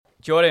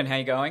Jordan, how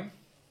you going?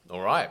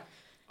 All right.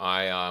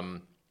 I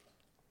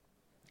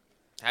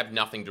have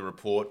nothing to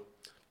report.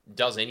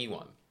 Does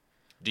anyone?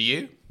 Do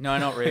you? No,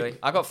 not really.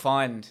 I got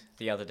fined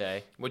the other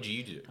day What do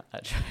you do?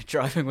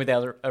 driving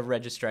without a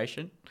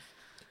registration.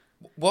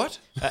 What?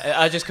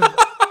 I just...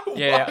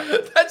 Yeah.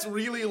 That's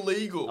really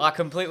illegal. I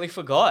completely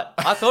forgot.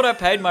 I thought I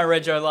paid my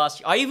rego last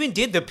year. I even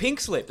did the pink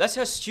slip. That's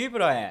how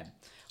stupid I am.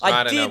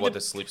 I don't know what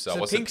the slips are. So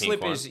What's the pink the pink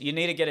slip one? is you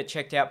need to get it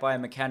checked out by a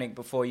mechanic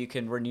before you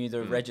can renew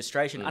the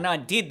registration. And I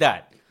did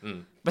that.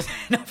 But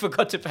then I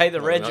forgot to pay the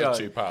rego. Another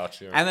 2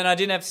 parts, yeah. And then I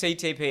didn't have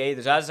CTP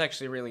either. So that was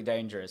actually really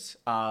dangerous.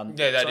 Yeah,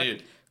 that so I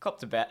did.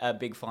 copped a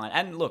big fine.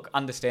 And look,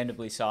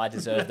 understandably so, I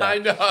deserved that. I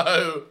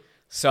know.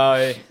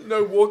 So,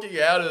 No walking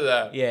out of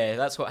that. yeah,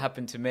 that's what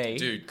happened to me.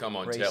 Dude, come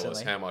on, tell us.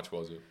 recently. How much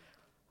was it?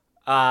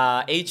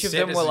 Each of Set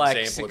them us were an like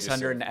example of yourself.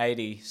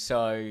 680.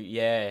 So,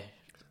 yeah,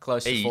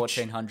 close to Each?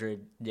 1,400.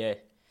 Yeah.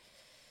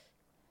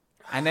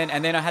 And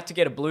then I had to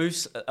get a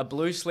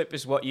blue slip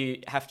is what you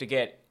have to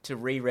get to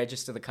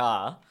re-register the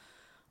car.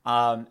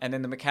 And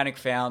then the mechanic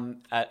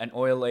found an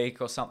oil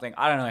leak or something.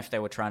 I don't know if they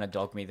were trying to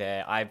dog me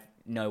there. I've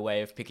no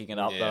way of picking it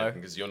up Yeah, though.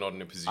 because you're not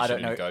in a position I don't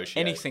to know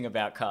negotiate. anything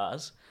about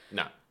cars.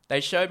 No. They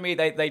showed me,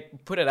 they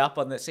put it up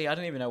on the, see, I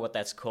don't even know what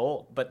that's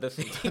called, but the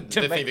thing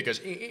to The make, thing that goes...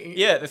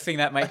 yeah, the thing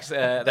that makes,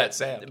 that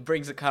sound.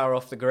 brings the car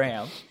off the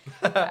ground.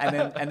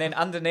 and then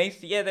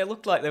underneath, yeah, they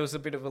looked like there was a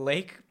bit of a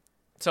leak.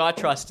 So I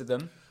trusted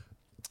them.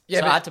 Yeah,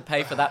 So but- I had to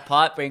pay for that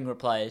pipe being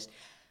replaced,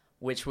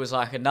 which was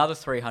like another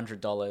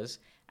 $300.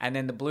 And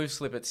then the blue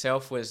slip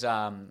itself was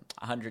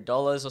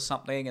 $100 or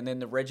something. And then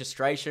the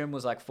registration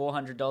was like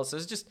 $400. So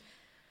it's just,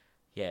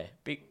 yeah,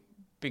 big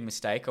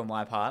mistake on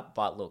my part.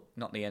 But look,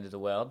 not the end of the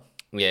world.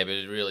 Yeah, but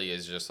it really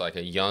is just like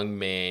a young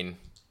man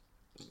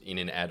in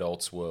an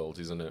adult's world,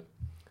 isn't it?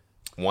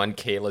 One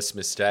careless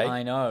mistake.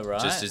 I know, right?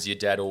 Just as your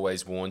dad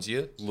always warns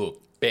you.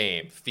 Look,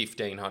 bam,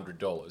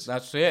 $1,500.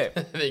 That's it.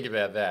 Think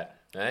about that,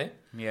 eh?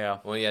 Yeah.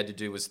 All you had to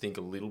do was think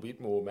a little bit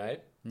more,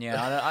 mate.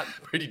 Yeah,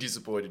 Pretty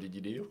disappointed in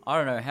your deal. I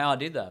don't know how I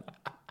did that.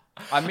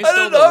 I missed I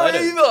don't all the know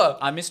letters. either.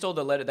 I missed all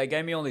the letters. They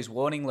gave me all these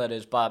warning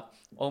letters, but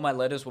all my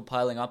letters were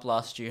piling up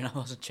last year and I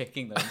wasn't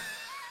checking them.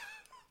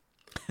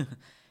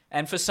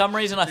 And for some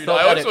reason, I Dude,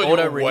 thought I that always it thought you were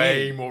auto-renewed.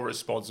 way more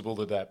responsible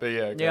than that. But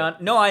yeah, okay. Yeah,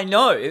 no, I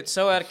know. It's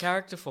so out of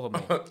character for me.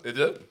 Is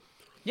it?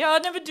 Yeah,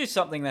 I'd never do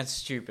something that's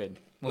stupid.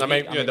 Well, I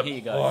mean, here the you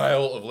go.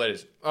 pile of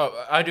letters.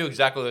 Oh, I do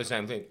exactly the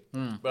same thing.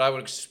 Hmm. But I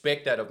would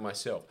expect that of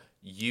myself.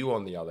 You,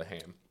 on the other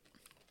hand,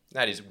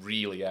 that is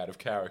really out of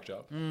character.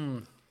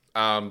 No,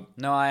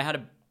 I had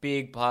a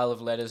big pile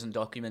of letters and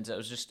documents.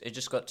 It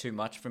just got too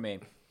much for me.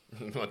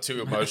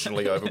 Too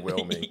emotionally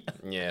overwhelming.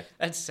 Yeah.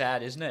 That's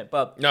sad, isn't it?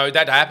 But No,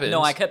 that happens.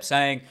 no, I kept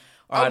saying,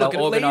 all I'll right, look at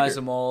I'll it organize later.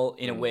 them all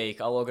in a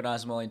week. I'll organize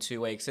them all in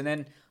 2 weeks. And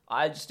then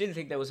I just didn't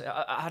think there was,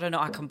 I don't know,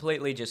 I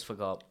completely just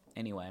forgot.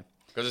 Anyway,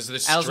 Because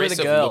it's the I was with stress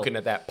a of girl. looking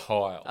at that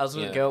pile. I was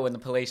with a girl when the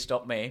police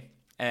stopped me.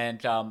 And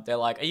they're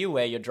like, are you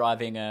aware you're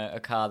driving a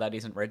car that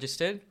isn't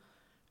registered?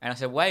 And I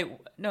said, wait,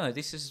 no,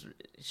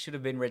 should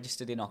have been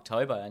registered in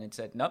October. And it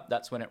said, nope,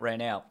 that's when it ran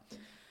out.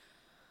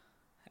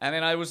 And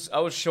then I was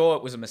sure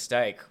it was a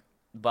mistake.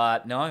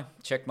 But no,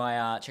 check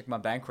my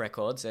bank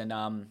records and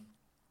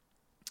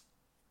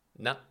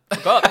No.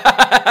 forgot.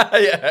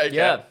 Yeah, okay.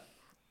 Yeah.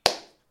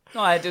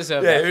 No, I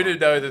deserve Yeah, that. who'd fine.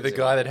 have known that the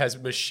guy that has a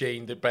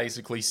machine that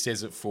basically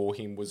says it for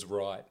him was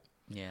right?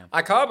 Yeah.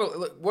 I can't believe...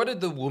 Look, what did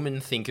the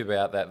woman think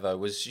about that, though?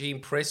 Was she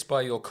impressed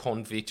by your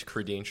convict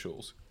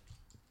credentials?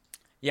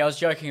 Yeah, I was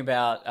joking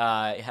about,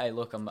 hey,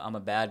 look, I'm a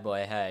bad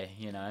boy. Hey,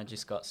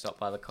 just got stopped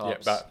by the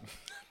cops. Yeah,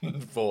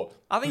 but for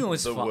I think it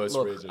was the fun. worst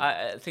Look, reason.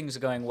 things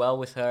are going well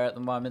with her at the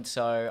moment,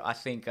 so I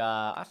think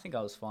I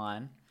was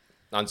fine.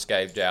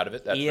 Unscathed out of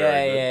it. That's Yeah,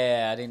 very good.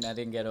 yeah. I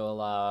didn't get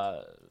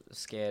all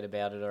scared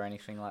about it or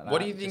anything like that.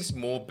 What do you think's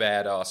more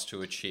badass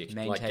to a chick?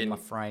 Maintain my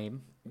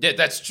frame. Yeah,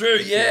 that's true.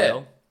 if you Yeah.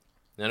 will.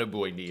 Not a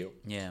boy, Neil.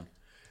 Yeah.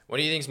 What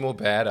do you think's more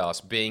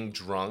badass? Being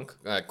drunk,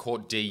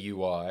 caught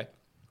DUI,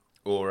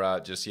 or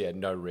just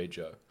no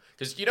rego?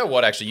 Because you know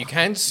what? Actually, you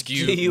can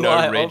skew DUI, no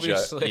rego.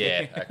 obviously.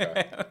 Yeah.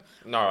 Okay.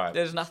 All right.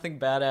 There's nothing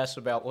badass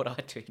about what I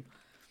do.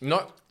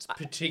 Not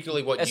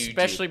particularly what you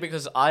Especially did.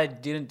 because I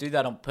didn't do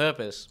that on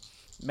purpose.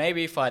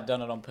 Maybe if I'd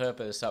done it on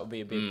purpose, that would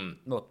be a bit,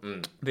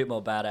 a bit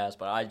more badass.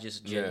 But I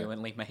just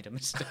genuinely made a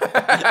mistake.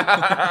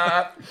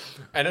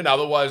 And an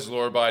otherwise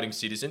law-abiding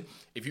citizen,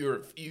 if you're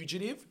a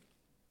fugitive,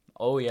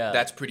 Oh yeah,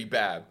 that's pretty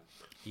bad.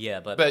 yeah.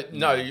 But But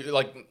no, you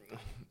like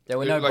there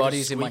were you're no like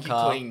bodies a in my squeaky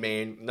car. clean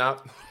man. No,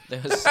 There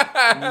was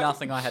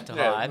nothing I had to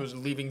yeah, hide. there was a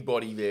living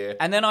body there.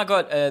 And then I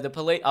got the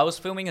police. I was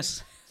filming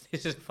this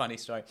is a funny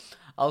story.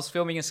 I was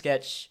filming a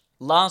sketch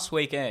last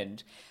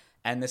weekend,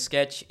 and the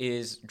sketch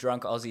is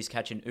drunk Aussies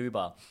catching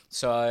Uber.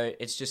 So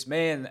it's just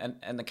me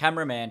and the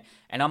cameraman,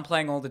 and I'm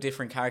playing all the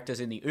different characters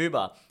in the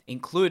Uber,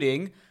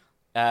 including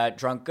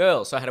drunk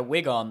girls. So I had a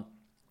wig on.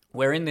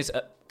 We're in this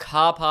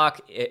car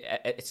park.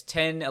 It's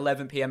 10,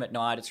 11 p.m. at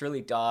night. It's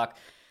really dark.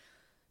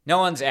 No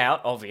one's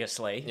out,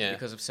 obviously, Yeah.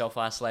 because of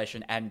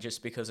self-isolation and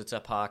just because it's a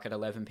park at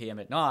 11 p.m.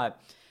 at night.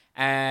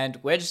 And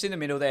we're just in the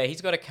middle there.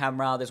 He's got a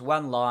camera. There's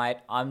one light.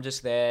 I'm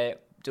just there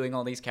doing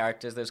all these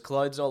characters. There's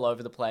clothes all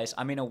over the place.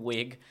 I'm in a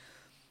wig.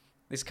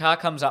 This car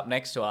comes up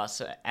next to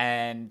us,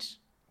 and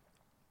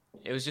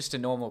it was just a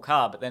normal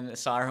car, but then the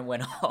siren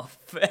went off,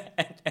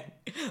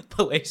 and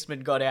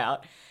policeman got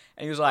out,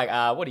 and he was like,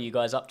 what are you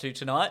guys up to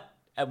tonight?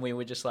 And we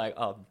were just like,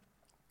 oh,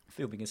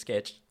 filming a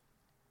sketch.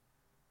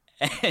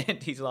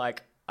 And he's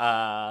like,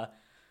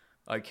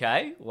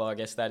 okay, well, I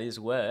guess that is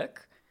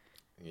work.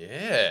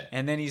 Yeah.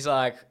 And then he's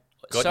like,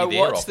 Got so you there,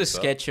 what's the officer."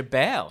 sketch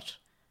about?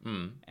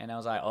 Mm. And I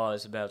was like, oh,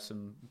 it's about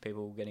some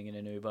people getting in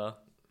an Uber.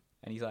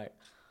 And he's like,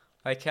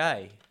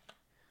 okay.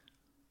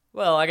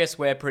 Well, I guess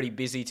we're pretty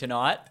busy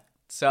tonight,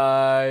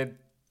 so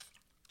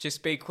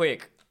just be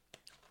quick.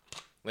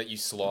 Let you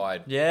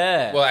slide.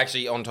 Yeah. Well,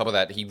 actually, on top of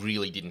that, he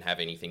really didn't have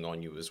anything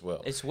on you as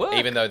well. It's work.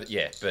 Even though,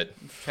 but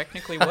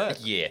Technically work.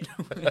 yeah.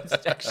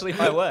 It's actually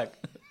my work.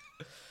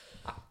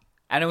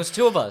 And it was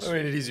two of us. I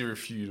mean, it is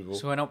irrefutable.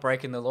 So we're not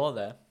breaking the law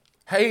there.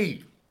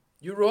 Hey,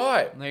 you're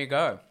right. There you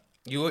go.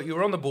 You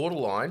were on the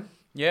borderline.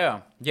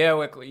 Yeah. Yeah,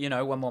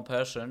 we're, one more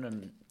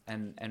person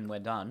and we're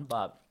done,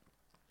 but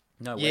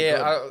no, we're Yeah,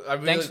 good. I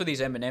really... Thanks for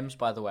these M&Ms,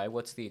 by the way.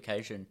 What's the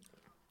occasion?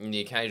 And the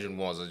occasion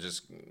was I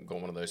just got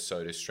one of those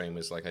soda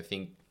streamers, like I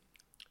think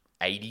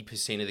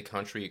 80% of the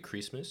country at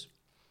Christmas,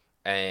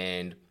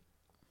 and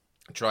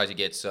I tried to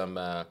get some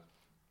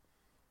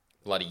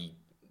bloody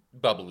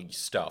bubbly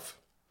stuff.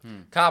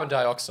 Carbon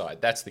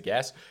dioxide, that's the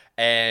gas.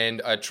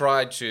 And I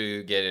tried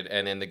to get it,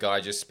 and then the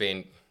guy just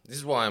spent, this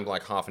is why I'm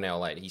like half an hour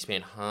late, he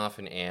spent half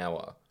an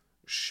hour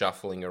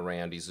shuffling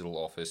around his little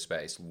office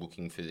space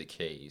looking for the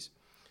keys.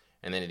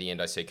 And then at the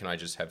end I said, can I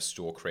just have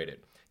store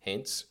credit?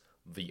 Hence,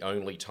 the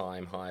only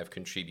time I've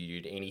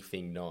contributed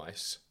anything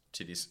nice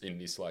to this in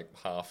this like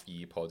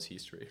half-year pod's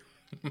history.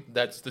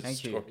 That's the Thank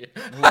story. you.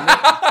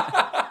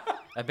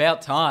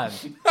 About time.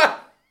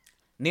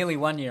 Nearly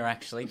 1 year,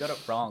 actually. Got it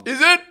wrong.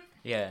 Is it?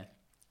 Yeah.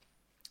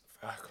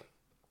 Fuck.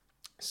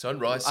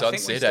 Sunrise, I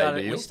think sunset,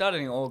 we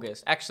started in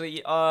August.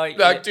 Actually,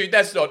 No, dude,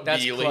 that's not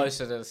that's nearly.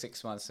 closer to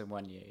 6 months than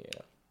 1 year,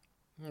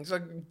 yeah. It's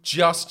like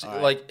just All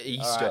right. like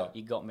Easter. All right,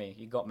 you got me.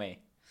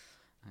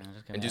 I'm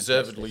just gonna And add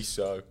deservedly this.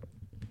 so.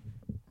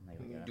 There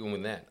we go. Doing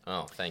with that.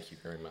 Oh, thank you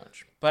very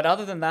much. But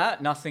other than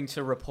that, nothing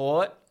to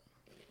report.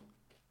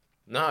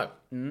 No.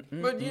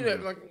 But, you know,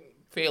 like,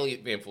 fairly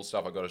eventful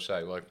stuff, I got to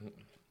say. Like,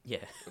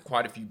 Yeah.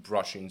 quite a few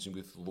brush-ins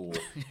with law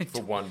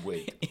for 1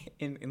 week.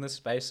 in the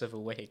space of a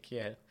week,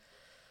 yeah.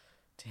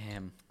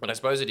 Damn. But I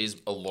suppose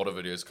a lot of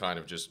it is kind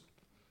of just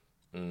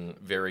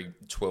very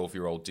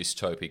 12-year-old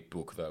dystopic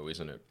book, though,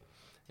 isn't it?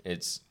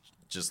 It's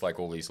just like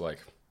all these, like,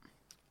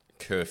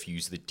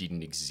 curfews that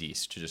didn't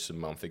exist just a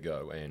month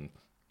ago. And,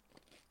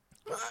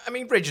 I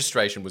mean,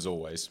 registration was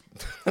always,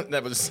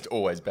 that was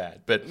always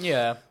bad. But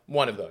Yeah.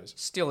 one of those.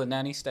 Still a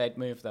nanny state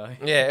move, though.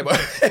 Yeah.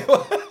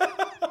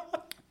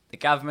 The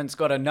government's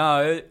got to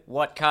know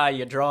what car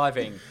you're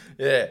driving.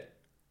 Yeah.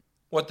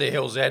 What the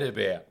hell's that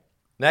about?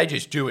 They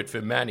just do it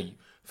for money.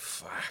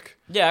 Fuck.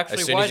 Yeah, actually,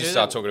 As soon why as you do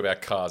start that? talking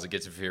about cars, it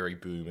gets very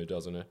boomer,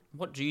 doesn't it?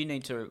 What do you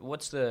need to...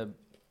 What's the...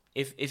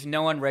 If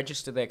no one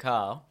registered their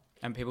car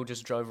and people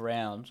just drove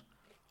around,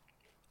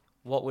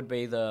 what would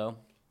be the...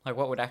 Like,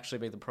 what would actually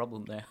be the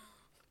problem there?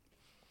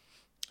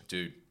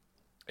 Dude,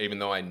 even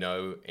though I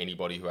know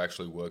anybody who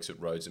actually works at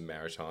Roads and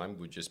Maritime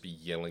would just be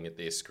yelling at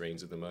their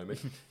screens at the moment,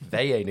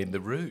 they ain't in the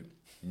room.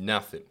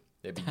 Nothing.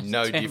 There'd be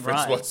no damn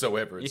difference right.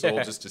 whatsoever. It's Yeah.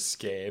 all just a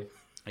scam.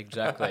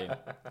 Exactly.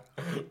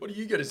 What are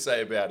you going to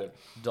say about it?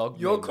 Dog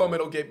Your movement.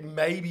 comment will get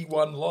maybe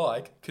one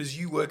like because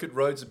you work at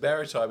Roads and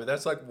Maritime, but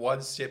that's like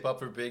one step up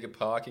from being a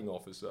parking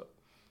officer.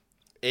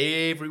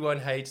 Everyone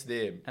hates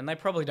them. And they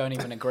probably don't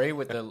even agree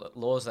with the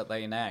laws that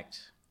they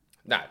enact.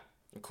 No,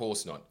 of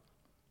course not.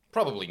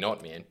 Probably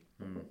not, man.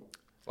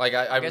 Like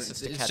I guess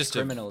it's to catch just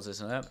criminals,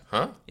 isn't it?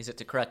 Huh? Is it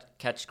to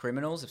catch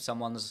criminals? If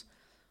someone's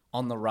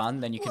on the run,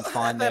 then you can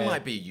find that their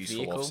might be a useful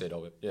vehicle. offset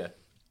of it. Yeah,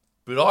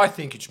 but I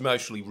think it's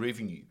mostly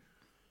revenue.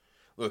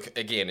 Look,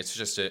 again, it's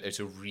just it's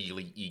a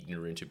really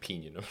ignorant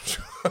opinion.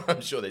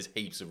 I'm sure there's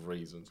heaps of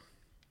reasons.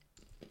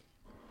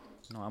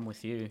 No, I'm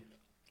with you.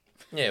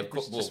 Yeah, of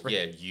course. Well, just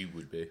yeah, you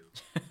would be.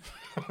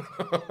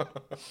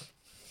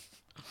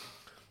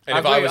 I And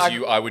if I agree, was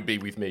you, I would be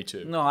with me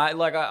too. No,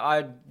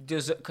 I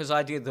because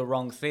I did the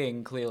wrong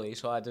thing clearly,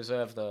 so I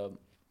deserve the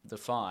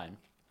fine.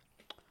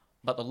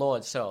 But the law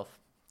itself,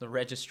 the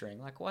registering,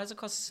 like, why does it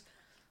cost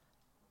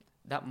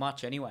that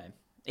much anyway?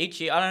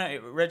 Each year, I don't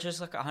know. It registers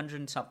like 100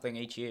 and something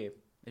each year,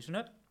 isn't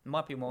it? It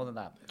might be more than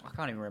that. I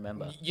can't even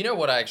remember. You know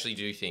what I actually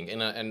do think,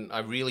 and I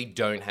really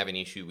don't have an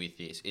issue with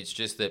this. It's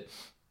just that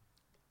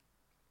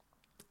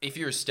if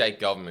you're a state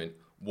government,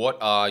 what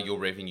are your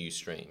revenue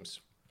streams?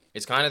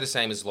 It's kind of the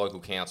same as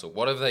local council.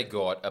 What have they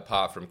got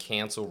apart from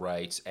council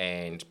rates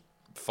and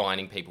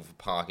fining people for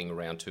parking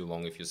around too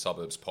long if your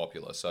suburb's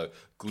popular? So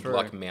good True.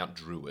 luck Mount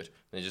Druitt.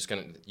 They're just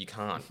you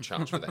can't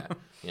charge for that,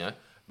 you know?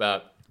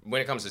 But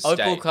when it comes to Opal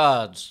state...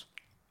 cards.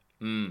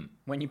 When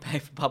you pay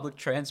for public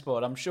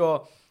transport, I'm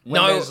sure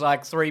when No. there's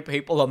like 3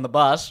 people on the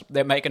bus,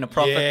 they're making a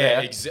profit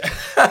there.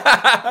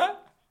 exactly.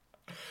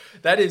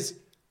 That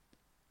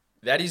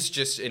is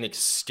just an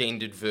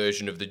extended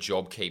version of the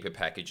JobKeeper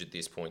package at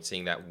this point,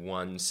 seeing that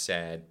one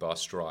sad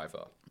bus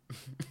driver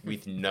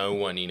with no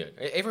one in it.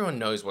 Everyone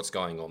knows what's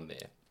going on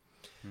there.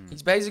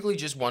 He's basically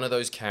just one of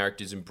those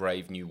characters in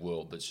Brave New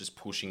World that's just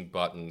pushing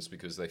buttons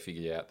because they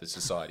figure out that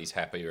society's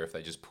happier if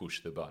they just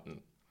push the button.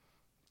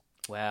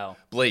 Wow.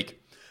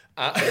 Bleak.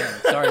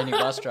 Sorry, any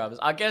bus drivers.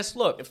 I guess,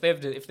 look, if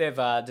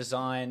they've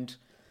designed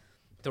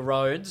the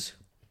roads,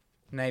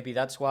 maybe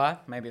that's why.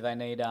 Maybe they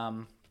need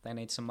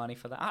some money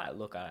for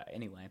that.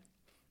 Anyway,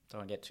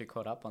 don't get too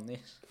caught up on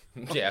this.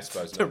 Yeah, I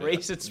suppose. The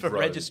reasons for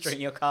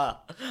registering your car.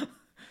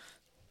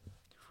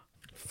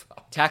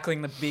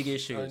 Tackling the big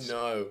issues. I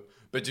know.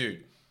 But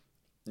dude,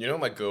 you know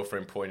what my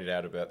girlfriend pointed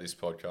out about this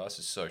podcast?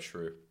 It's so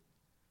true.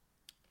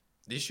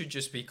 This should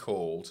just be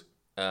called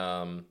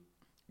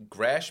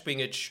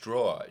Grasping at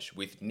Straws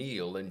with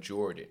Neil and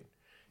Jordan.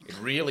 It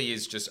really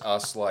is just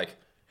us, like,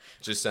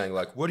 just saying,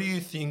 like, what do you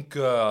think,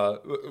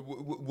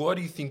 why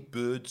do you think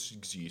birds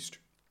exist?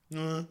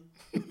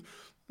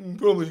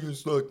 Probably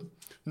just, like,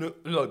 no,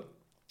 like,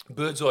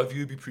 bird's eye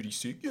view would be pretty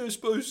sick. Yeah, I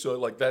suppose so.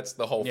 Like, that's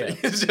the whole thing.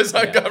 It's just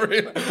like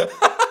covering.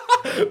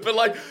 But,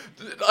 like,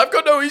 I've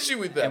got no issue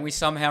with that. And we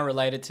somehow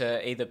related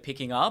to either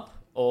picking up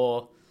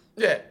or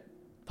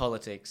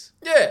politics.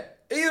 Yeah,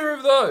 either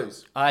of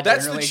those.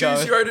 That's the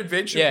choose your own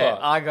adventure part.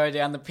 I go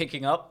down the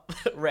picking up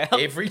route.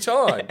 Every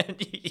time.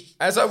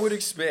 As I would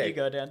expect. You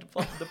go down to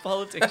the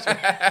politics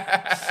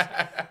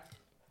route.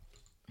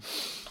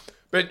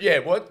 But yeah,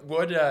 what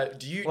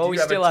do you Well, do we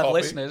you have still a have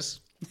topic? listeners.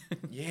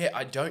 Yeah,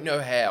 I don't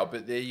know how,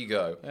 but there you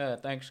go. Yeah,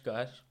 thanks,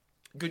 guys.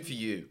 Good for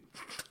you.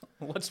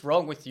 What's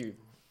wrong with you?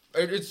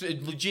 It's a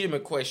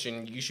legitimate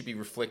question. You should be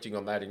reflecting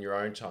on that in your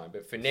own time.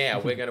 But for now,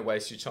 we're going to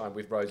waste your time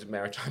with Roads and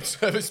Maritime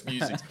Service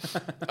music.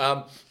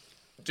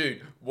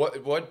 Dude,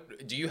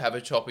 what do you have a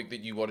topic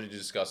that you wanted to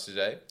discuss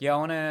today? Yeah,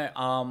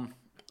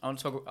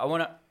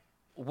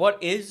 what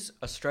is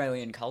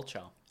Australian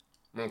culture?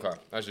 Okay,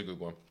 that's a good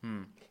one.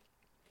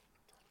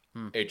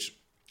 It's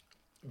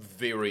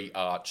very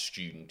art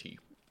studenty.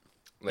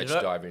 Let's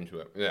dive into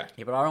it. Yeah.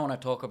 Yeah, but I don't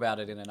want to talk about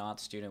it in an art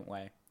student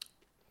way.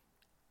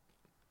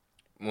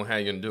 Well, how are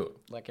you going to do it?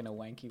 Like in a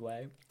wanky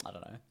way? I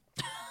don't know.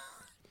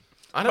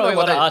 I don't Probably know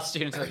what a lot of art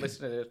students that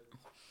listen to it.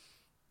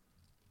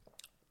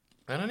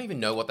 I don't even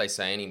know what they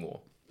say anymore.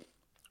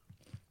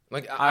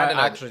 Like I don't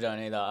know. actually don't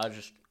either.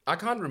 I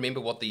can't remember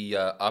what the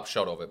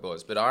upshot of it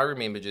was, but I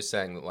remember just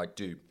saying that, like,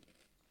 dude,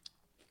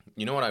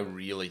 you know what I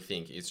really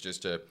think is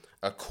just a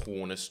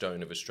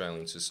cornerstone of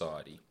Australian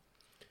society?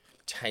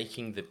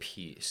 Taking the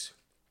piss.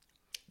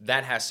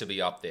 That has to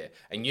be up there.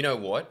 And you know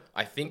what?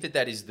 I think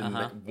that is the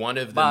one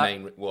of the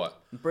main...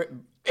 What?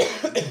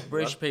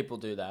 British people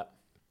do that.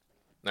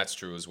 That's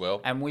true as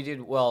well. And we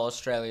did... Well,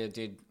 Australia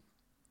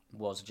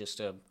was just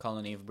a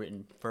colony of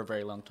Britain for a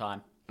very long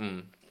time.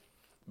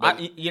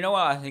 You know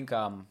what? I think...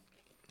 I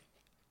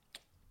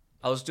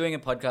was doing a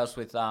podcast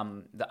with...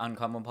 the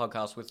Uncommon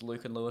podcast with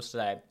Luke and Lewis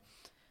today.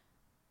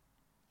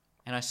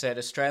 And I said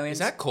Australians... Is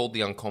that called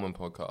the Uncommon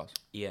Podcast?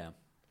 Yeah.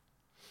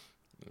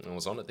 I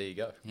was on it. There you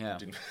go. Yeah.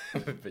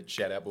 But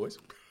shout out, boys.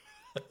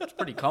 It's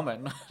pretty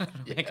common.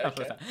 Okay.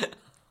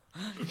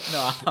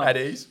 No. At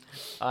ease.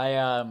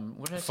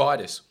 What did I say? Fight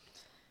us.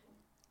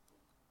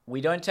 We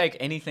don't take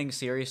anything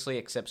seriously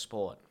except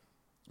sport.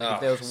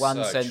 If there was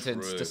one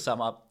sentence to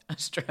sum up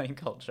Australian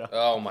culture.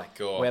 Oh my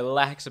God. We're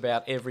lax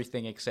about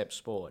everything except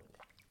sport.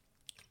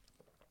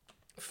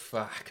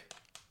 Fuck.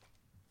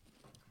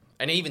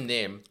 And even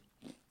them,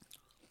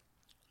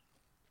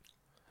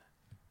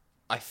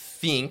 I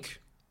think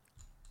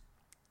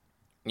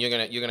you're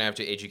gonna have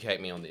to educate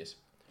me on this.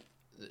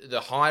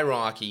 The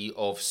hierarchy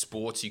of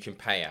sports you can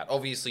pay out.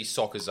 Obviously,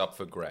 soccer's up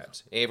for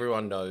grabs.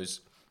 Everyone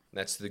knows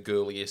that's the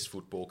girliest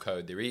football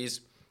code there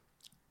is.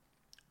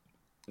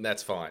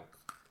 That's fine.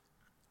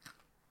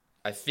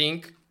 I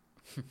think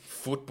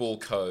football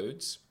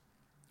codes,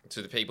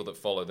 to the people that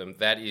follow them,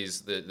 that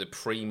is the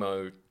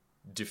primo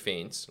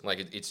defense. Like,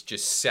 it's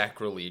just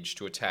sacrilege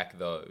to attack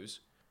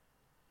those.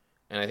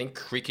 And I think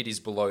cricket is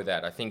below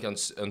that. I think on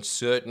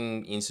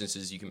certain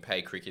instances you can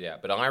pay cricket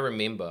out. But I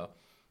remember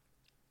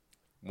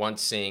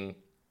once seeing,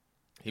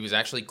 he was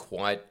actually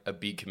quite a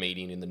big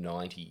comedian in the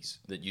 90s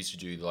that used to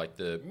do like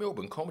the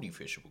Melbourne Comedy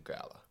Festival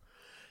Gala.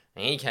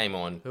 And he came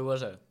on. Who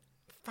was it?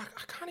 Fuck,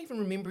 I can't even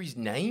remember his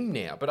name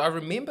now. But I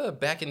remember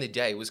back in the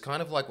day, it was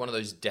kind of like one of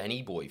those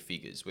Danny Boy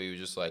figures where you were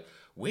just like,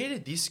 where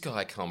did this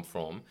guy come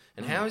from?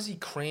 And how is he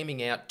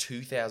cramming out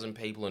 2,000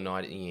 people a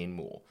night at the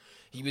Enmore?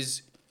 He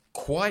was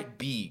quite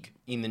big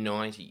in the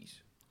 90s.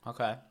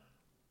 Okay.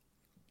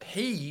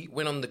 He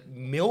went on the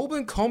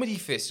Melbourne Comedy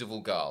Festival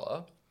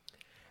Gala,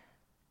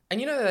 and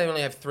you know they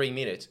only have 3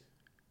 minutes.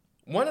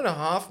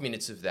 1.5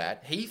 minutes of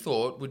that he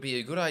thought would be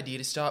a good idea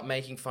to start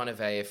making fun of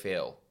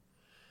AFL.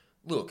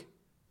 Look,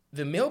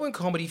 the Melbourne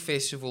Comedy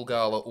Festival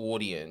Gala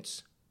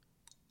audience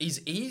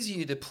is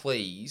easier to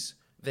please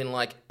than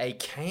like a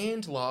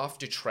canned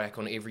laughter track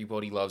on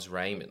Everybody Loves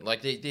Raymond.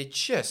 Like they're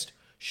just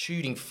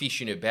shooting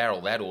fish in a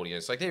barrel, that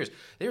audience. Like there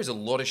is a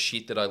lot of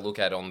shit that I look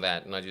at on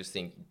that and I just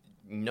think,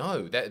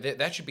 no,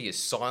 that should be a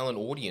silent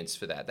audience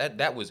for that.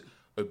 That was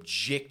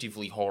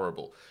objectively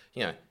horrible.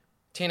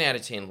 10 out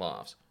of 10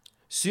 laughs.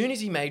 Soon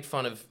as he made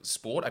fun of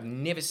sport, I've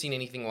never seen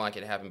anything like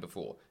it happen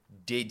before.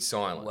 Dead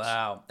silence.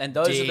 Wow. And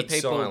those are the Dead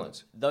people,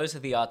 silence. those are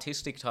the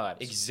artistic types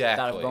that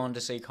Exactly. have gone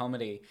to see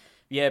comedy.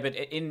 Yeah, but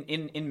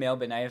in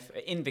Melbourne,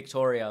 in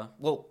Victoria,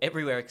 well,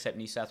 everywhere except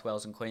New South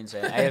Wales and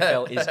Queensland,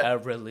 AFL is a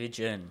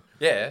religion.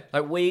 Yeah.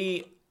 Like,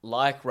 we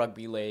like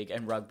rugby league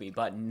and rugby,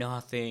 but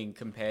nothing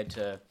compared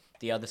to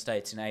the other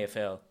states in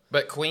AFL.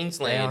 But They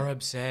Queensland... are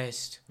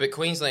obsessed. But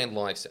Queensland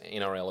likes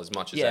NRL as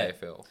much as Yeah.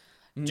 AFL.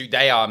 Dude,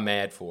 they are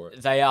mad for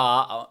it. They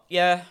are,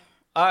 yeah.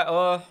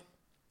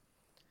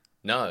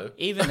 No.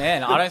 Even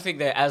then, I don't think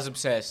they're as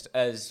obsessed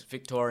as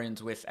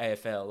Victorians with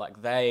AFL.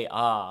 Like, they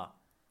are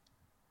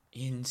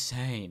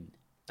insane.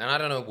 And I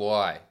don't know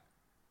why.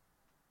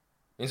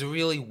 There's a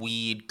really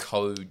weird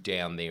code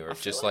down there of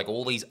just like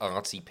all these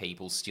artsy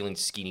people still in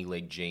skinny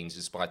leg jeans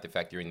despite the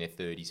fact they're in their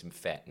 30s and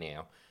fat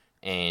now.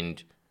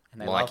 And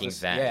they liking love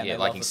the- that. yeah, Yeah, and they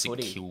liking love the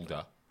footy. St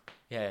Kilda.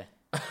 Yeah.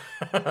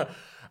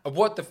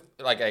 What the...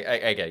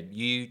 Okay,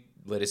 you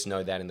let us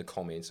know that in the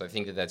comments. I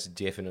think that's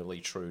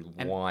definitely true.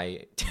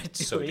 Why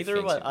it's so Either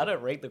of us, defensive. I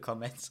don't read the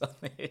comments on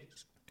this.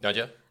 Don't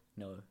you?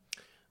 No.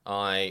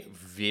 I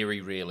very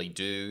rarely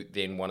do.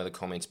 Then one of the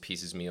comments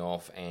pisses me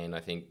off, and I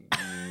think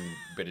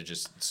better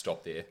just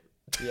stop there.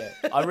 Yeah.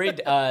 I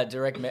read I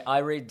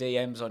read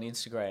DMs on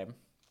Instagram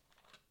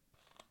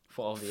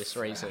for obvious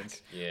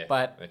reasons. Yeah.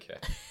 But Okay.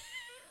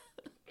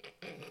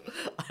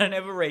 I don't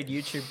ever read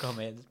YouTube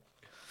comments.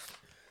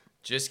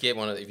 Just get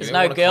one of... If There's you no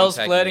ever wanna girls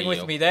contact flirting with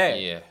Neil- me there.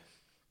 Yeah.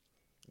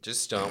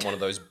 Just start one of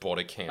those bot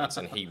accounts,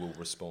 and he will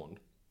respond.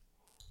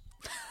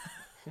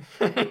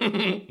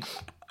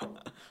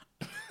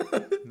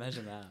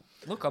 Imagine that.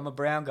 Look, I'm a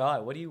brown guy.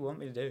 What do you want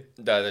me to do?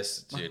 No,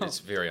 dude, it's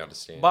very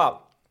understandable.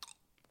 But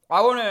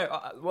I want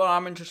to. What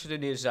I'm interested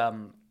in is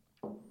how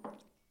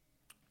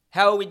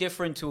are we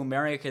different to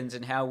Americans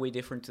and how are we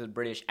different to the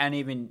British and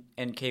even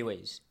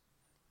Kiwis?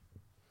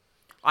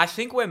 I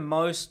think we're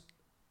most.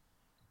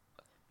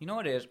 You know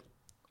what it is?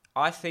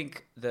 I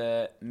think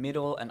the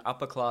middle and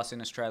upper class in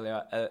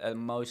Australia are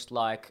most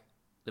like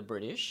the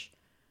British,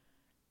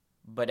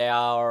 but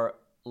our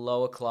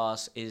lower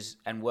class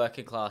and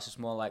working class is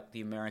more like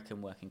the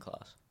American working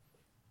class.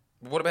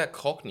 What about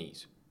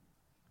Cockneys?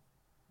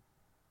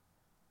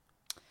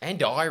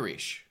 And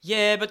Irish.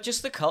 Yeah, but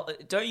just the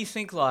don't you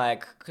think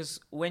like because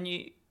when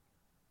you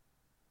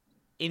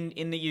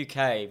in the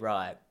UK,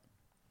 right?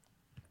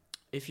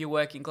 If you're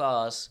working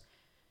class,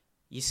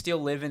 you still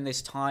live in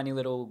this tiny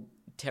little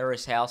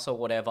terrace house or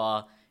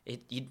whatever.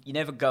 You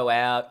never go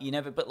out. You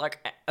never. But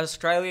like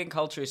Australian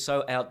culture is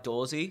so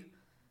outdoorsy,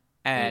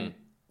 and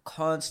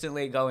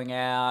constantly going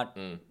out,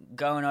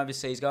 going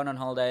overseas, going on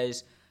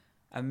holidays.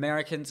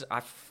 Americans,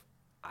 I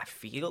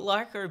feel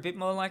like are a bit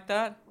more like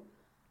that.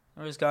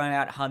 They're just going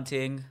out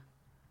hunting,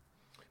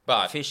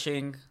 But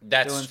fishing,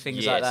 that's... doing things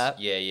yes, like that.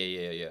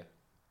 Yeah.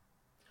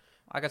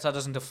 I guess that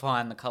doesn't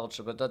define the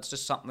culture, but that's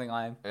just something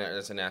I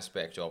That's an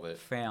aspect of it.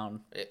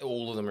 found.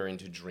 All of them are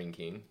into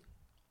drinking.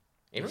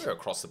 Everywhere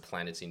across the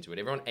planet's into it.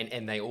 Everyone,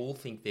 and they all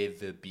think they're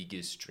the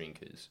biggest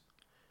drinkers.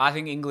 I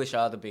think English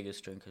are the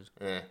biggest drinkers.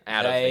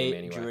 Out They of them,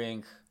 anyway.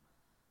 drink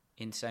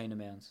insane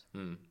amounts.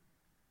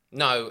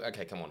 No,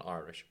 okay, come on,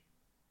 Irish.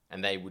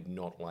 And they would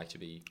not like to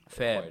be...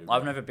 Fair. equated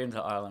I've with- never been to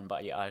Ireland,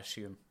 but yeah, I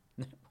assume.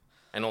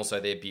 And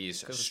also their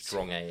beer's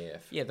strong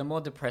AF. Yeah, the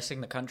more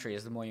depressing the country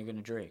is, the more you're going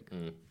to drink.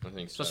 I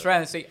think so. So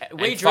Australians think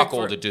we And drink fuck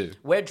all for- to do.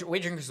 We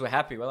drink because we're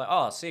happy. We're like,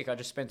 oh, sick! I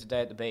just spent a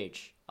day at the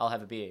beach. I'll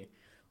have a beer.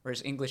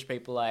 Whereas English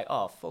people are like,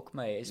 oh, fuck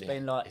me! It's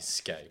been like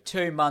Escape.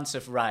 2 months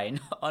of rain.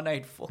 I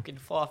need fucking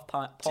 5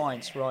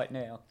 pints right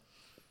now.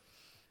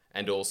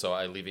 And also,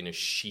 I live in a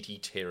shitty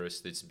terrace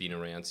that's been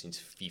around since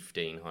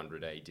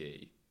 1500 AD.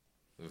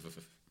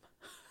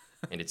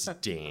 And it's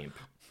damp.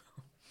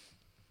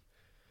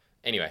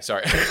 Anyway,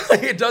 sorry.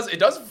 it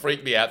does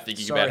freak me out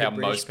thinking Sorry, about how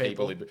British most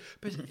people live.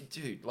 But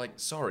dude, like,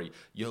 sorry,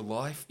 your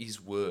life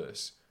is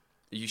worse.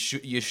 You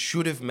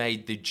should have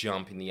made the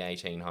jump in the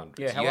 1800s.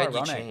 Yeah, how you had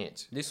ironic. your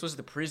chance. This was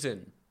the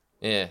prison,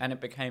 Yeah, and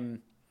it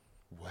became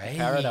way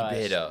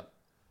paradise. better.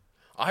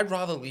 I'd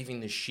rather live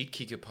in the shit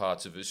kicker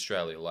parts of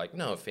Australia, like,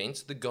 no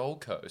offense, the Gold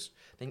Coast,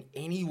 than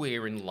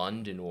anywhere in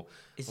London or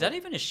Is that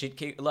even a shit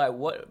kick? Like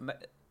what?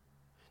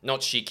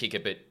 not shit kicker,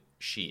 but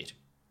shit.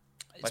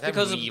 It's Like,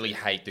 because I really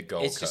hate the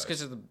Gold it's Coast. just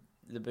because of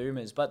the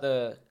boomers, but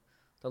the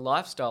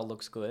lifestyle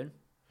looks good.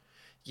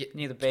 Yeah,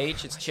 Near the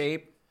beach, it's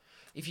cheap.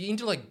 if you're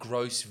into like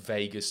gross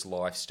Vegas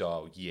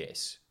lifestyle,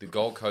 yes, the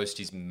Gold Coast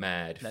is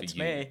mad That's for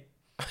you. me.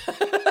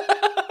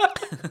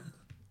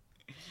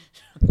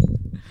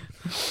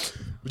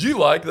 Would you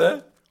like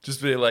that?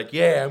 Just be like,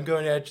 yeah, I'm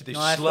going out to the No,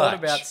 I thought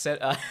about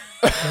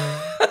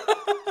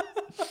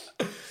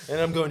and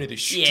I'm going to the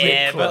strip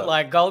yeah, club. but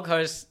like Gold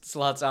Coast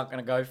sluts aren't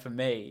going to go for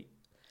me.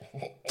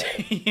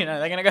 You know,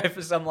 they're going to go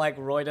for some like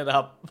roided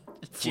up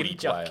Footy gym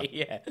jockey.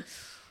 Yeah.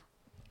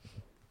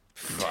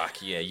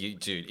 Fuck yeah, you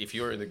dude. If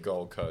you're in the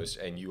Gold Coast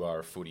and you are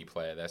a footy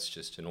player, that's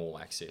just an all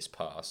access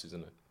pass,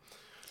 isn't it?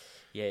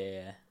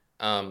 Yeah.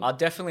 I'd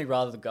definitely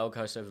rather the Gold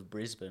Coast over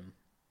Brisbane.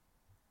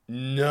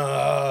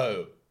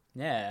 No.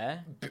 Yeah.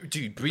 Dude,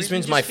 Brisbane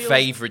Brisbane's just my feels-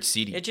 favourite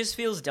city. It just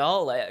feels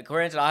dull.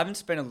 Granted, I haven't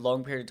spent a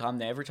long period of time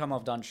there. Every time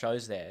I've done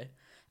shows there,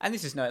 and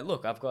this is no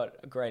look, I've got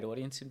a great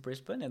audience in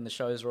Brisbane, and the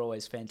shows are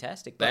always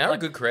fantastic. But They are like,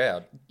 a good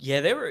crowd.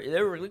 Yeah, they were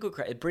a really good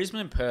crowd. Brisbane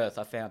and Perth,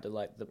 I found, are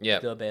like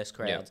the best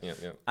crowds.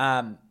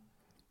 Yeah.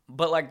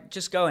 But like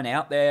just going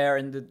out there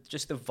and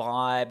just the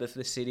vibe of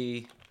the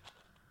city,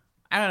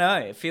 I don't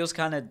know. It feels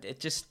kind of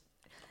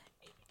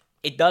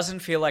it doesn't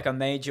feel like a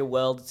major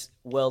world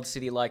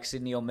city like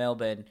Sydney or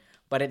Melbourne,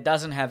 but it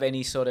doesn't have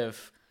any sort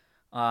of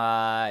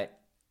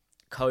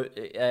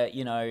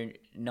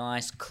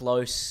nice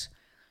close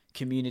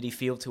community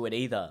feel to it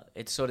either.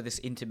 It's sort of this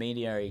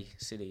intermediary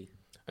city.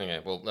 Okay,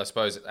 well, I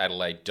suppose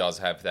Adelaide does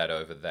have that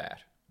over that.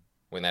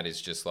 When that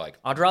is just like...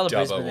 I'd rather Dubbo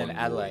Brisbane than on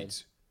Adelaide.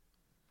 roids.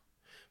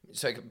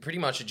 So pretty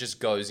much it just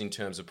goes in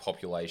terms of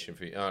population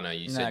for you. Oh, no,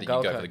 you said that you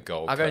Gold go Coast. for the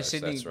Gold I Coast. go to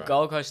Sydney, That's right.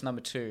 Gold Coast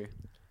number 2.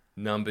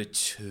 Number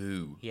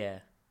 2. Yeah.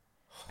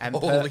 And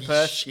Holy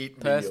Perth, shit,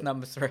 Perth Neil.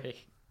 number 3.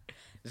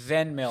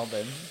 Then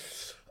Melbourne.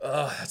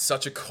 Oh, that's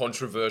such a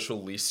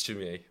controversial list to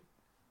me.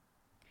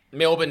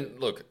 Melbourne,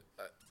 look,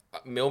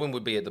 Melbourne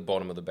would be at the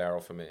bottom of the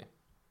barrel for me.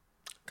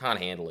 Can't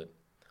handle it.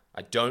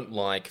 I don't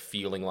like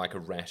feeling like a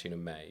rat in a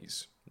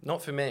maze.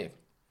 Not for me.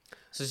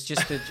 So it's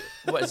just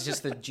it's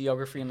just the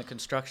geography and the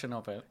construction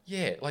of it.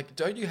 Yeah, like,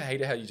 don't you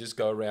hate how you just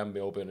go around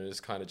Melbourne and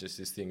it's kind of just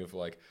this thing of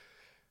like,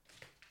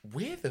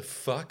 where the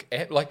fuck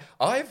like,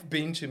 I've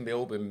been to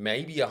Melbourne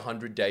maybe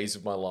 100 days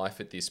of my life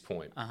at this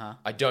point.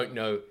 I don't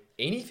know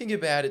anything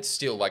about it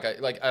still. Like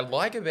I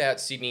like about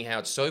Sydney how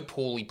it's so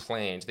poorly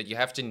planned that you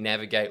have to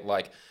navigate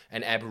like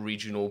an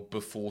Aboriginal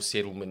before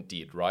settlement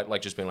did, right?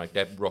 Like just being like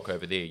that rock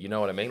over there. You know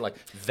what I mean? Like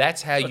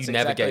that's how That's you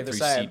navigate exactly the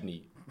through same.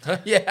 Sydney.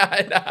 Yeah,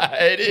 I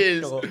know, it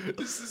is. Sure.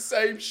 It's the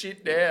same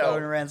shit now.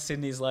 Going around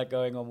Sydney's like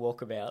going on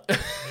walkabout.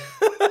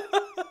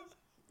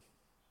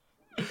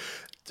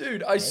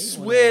 Dude, I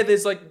swear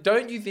there's like,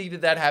 don't you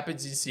think that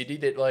happens in Sydney?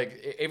 That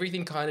like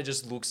everything kind of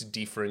just looks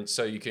different,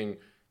 so you can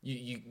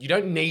you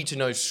don't need to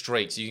know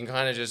streets. You can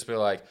kind of just be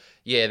like,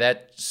 yeah,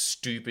 that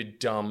stupid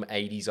dumb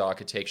 80s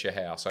architecture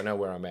house. I know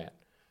where I'm at.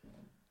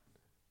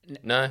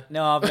 No,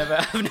 No, I've never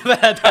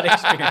had that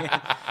experience.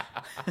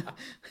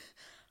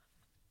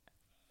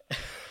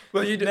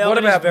 well, you Melbourne what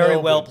about is very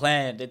Melbourne? well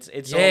planned. It's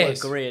all a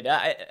Yes. grid,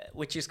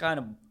 which is kind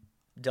of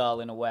dull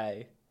in a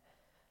way. I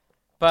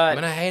But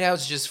mean, I hate how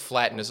it's just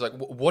flat and it's like,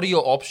 what are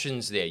your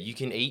options there? You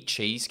can eat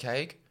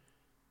cheesecake,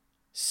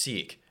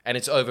 sick, and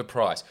it's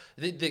overpriced.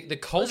 The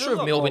culture of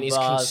lot Melbourne more is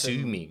bars and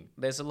consuming.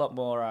 there's a lot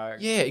more.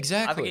 Yeah,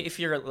 exactly. I think if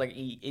you're like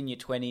in your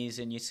 20s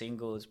and you're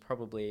single, it's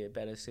probably a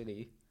better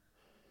city.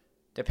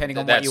 Depending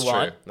on what That's you true.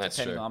 want. That's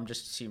depending true. on, I'm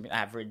just assuming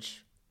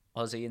average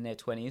Aussie in their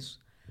 20s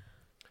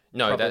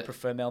no, probably that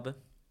prefer Melbourne.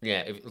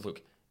 yeah.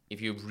 Look,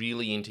 if you're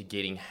really into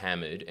getting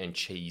hammered and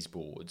cheese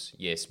boards,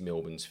 yes,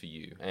 Melbourne's for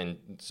you, and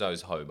so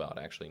is Hobart.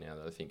 Actually, now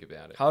that I think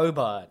about it,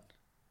 Hobart.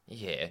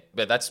 yeah,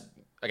 but that's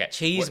okay.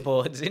 Cheese what-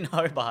 boards in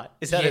Hobart.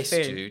 Is that Yes, a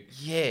thing? dude.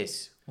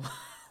 Yes.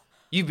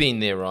 You've been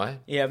there, right?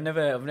 Yeah, I've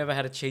never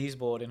had a cheese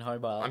board in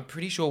Hobart. I'm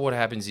pretty sure what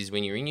happens is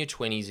when you're in your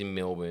 20s in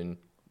Melbourne,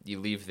 you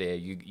live there,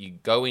 you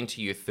go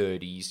into your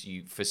 30s,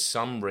 you for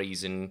some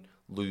reason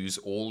lose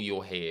all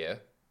your hair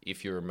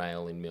if you're a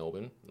male in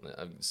Melbourne.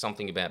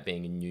 Something about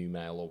being a new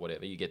male or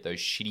whatever. You get those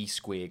shitty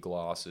square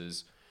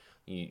glasses.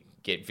 You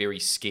get very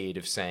scared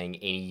of saying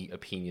any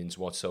opinions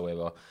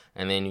whatsoever.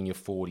 And then in your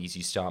 40s,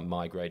 you start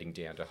migrating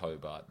down to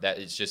Hobart.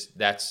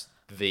 That's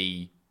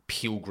the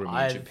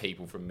pilgrimage of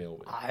people from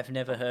Melbourne. I've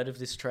never heard of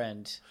this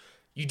trend.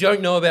 You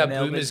don't know about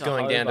Melbourne boomers to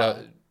going down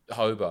Hobart. to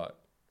Hobart.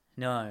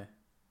 No.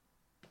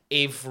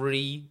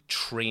 Every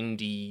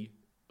trendy,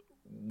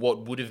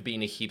 what would have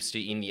been a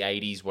hipster in the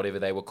 80s, whatever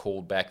they were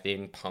called back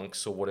then,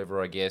 punks or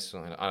whatever, I guess. I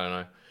don't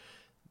know.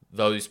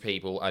 Those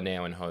people are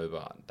now in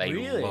Hobart. They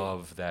Really?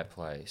 love that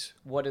place.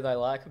 What do they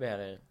like about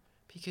it?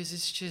 Because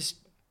it's just...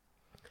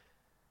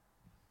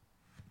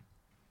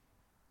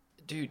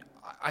 Dude,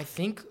 I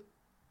think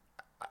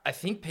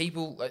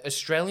people,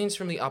 Australians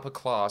from the upper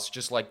class,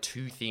 just like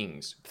 3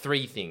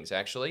 things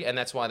actually, and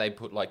that's why they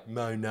put like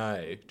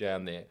Monet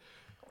down there.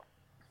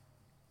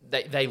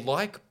 They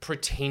like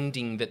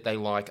pretending that they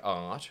like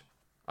art.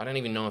 I don't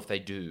even know if they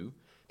do.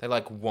 They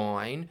like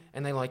wine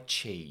and they like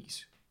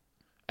cheese.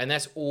 And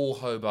that's all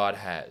Hobart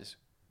has.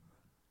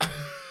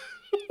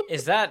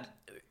 Is that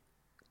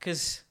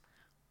because?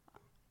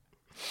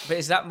 But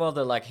is that more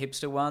the like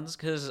hipster ones?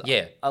 Because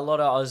Yeah. a lot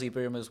of Aussie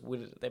boomers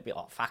they'd be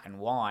like, fucking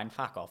wine,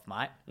 fuck off,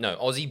 mate. No,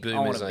 Aussie I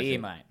boomers, want a beer,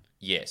 think. mate.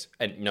 Yes.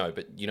 And no,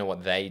 but you know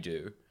what they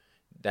do?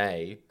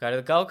 They Go to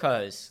the Gold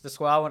Coast. That's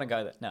where I want to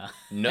go. No.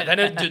 No, they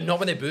don't do, not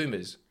when they're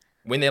boomers.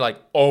 When they're like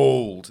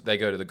old, they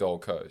go to the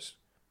Gold Coast.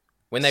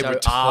 When they So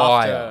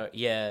retire.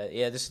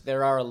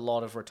 there are a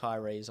lot of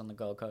retirees on the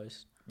Gold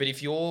Coast. But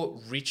if you're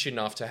rich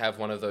enough to have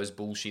one of those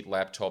bullshit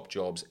laptop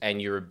jobs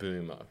and you're a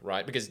boomer,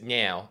 right? Because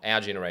now, our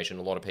generation,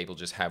 a lot of people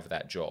just have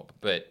that job.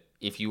 But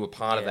if you were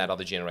part of Yeah. that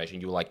other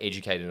generation, you were like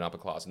educated and upper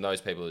class, and those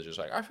people are just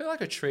like, I feel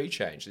like a tree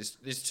change.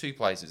 There's two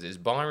places. There's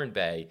Byron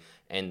Bay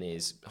and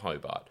there's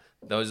Hobart.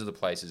 Those are the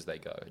places they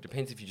go. It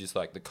depends if you just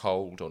like the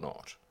cold or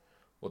not,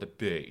 or the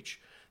beach.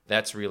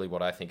 That's really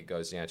what I think it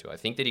goes down to. I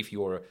think that if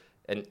you're,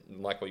 and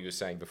like what you were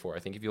saying before, I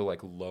think if you're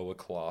like lower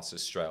class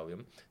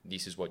Australian,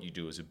 this is what you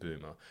do as a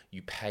boomer.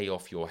 You pay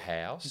off your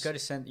house. You go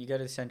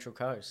to the Central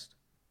Coast.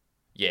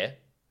 Yeah.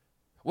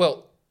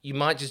 Well, you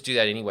might just do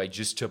that anyway,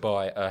 just to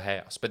buy a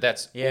house. But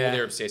that's all Yeah.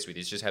 they're obsessed with,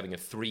 is just having a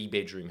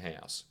 3-bedroom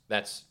house.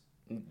 That's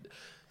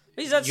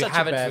Is that you such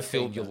haven't a bad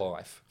fulfilled thing, your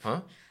life,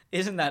 huh?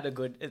 Isn't that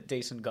a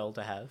decent goal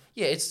to have?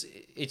 Yeah,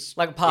 it's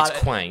Like part, it's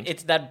quaint.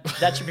 It's that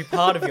should be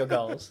part of your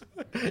goals.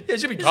 It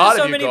should be Because part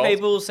so of your many goals.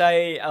 people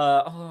say,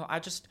 "Oh, I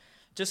just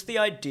the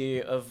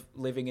idea of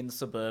living in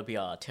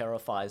suburbia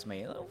terrifies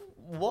me."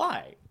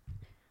 Why?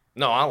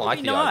 No, I like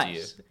It'd the be idea.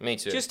 nice. Me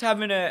too. Just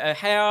having a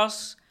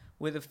house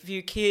with a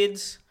few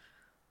kids,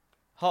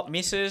 hot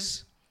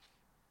missus.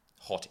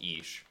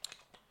 hot-ish.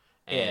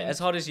 Yeah, And as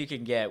hot as you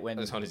can get when.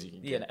 as hot as you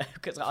can You get. know,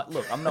 because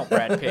look, I'm not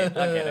Brad Pitt.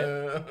 I get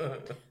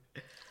it.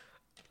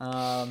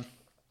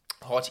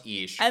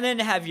 Hot-ish. And then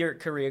have your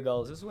career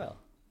goals as well.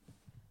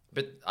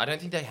 But I don't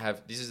think they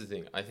have. This is the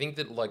thing. I think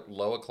that like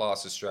lower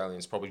class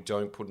Australians probably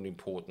don't put an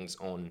importance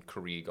on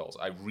career goals.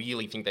 I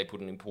really think they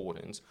put an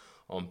importance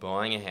on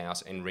buying a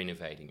house and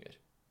renovating it.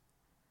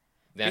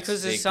 That's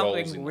Because there's their goals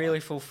something in really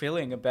life.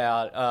 fulfilling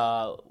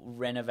about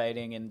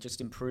renovating and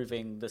just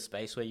improving the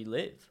space where you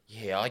live.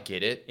 Yeah, I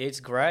get it. It's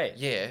great.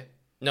 Yeah.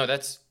 No,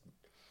 that's.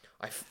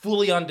 I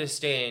fully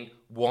understand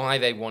why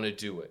they want to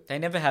do it. They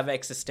never have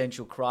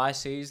existential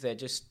crises. They're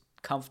just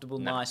comfortable,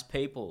 No. nice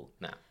people.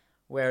 Nah.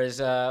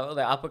 Whereas all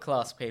the upper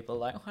class people are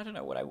like, oh, I don't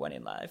know what I want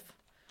in life.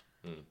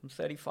 I'm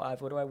 35.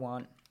 What do I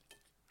want?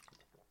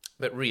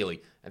 But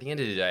really, at the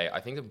end of the day, I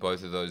think that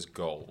both of those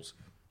goals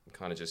are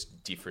kind of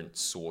just different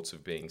sorts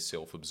of being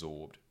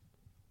self-absorbed.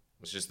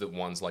 It's just that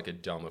one's like a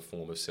dumber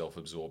form of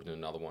self-absorbed and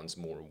another one's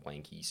more a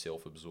wanky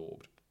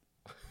self-absorbed.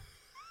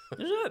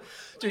 Is it?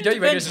 Dude, It don't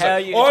you reckon depends it's how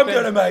like, you- I'm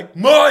depends- going to make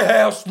my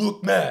house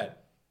look mad.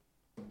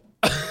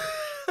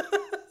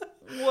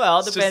 Well,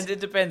 it It's depends. just- It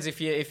depends if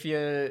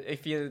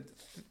you're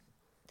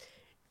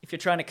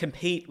trying to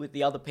compete with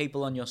the other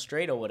people on your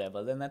street or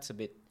whatever. Then that's a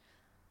bit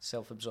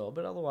self-absorbed.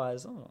 But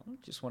otherwise, I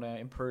just want to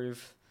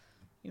improve,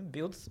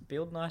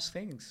 build nice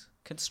things,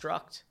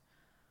 construct.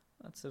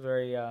 That's a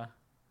very I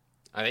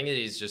think it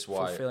is just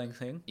why. fulfilling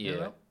thing. you Yeah.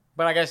 know?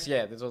 But I guess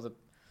there's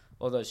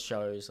all those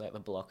shows like The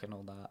Block and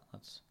all that.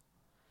 That's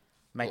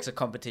makes a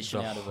competition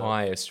The out of it.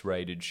 highest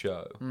rated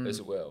show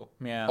as well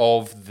Yeah.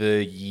 of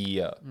the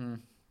year.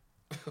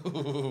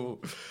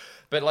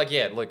 But like,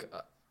 yeah, look,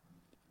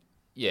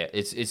 yeah,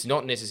 it's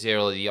not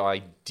necessarily the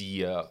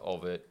idea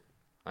of it.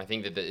 I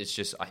think that it's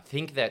just, I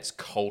think that's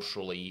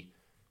culturally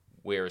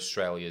where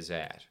Australia's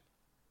at.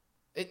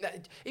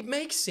 It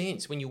makes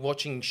sense when you're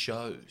watching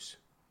shows.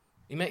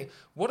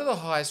 What are the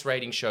highest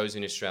rating shows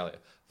in Australia?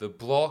 The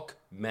Block,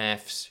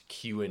 Maths,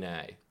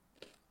 Q&A.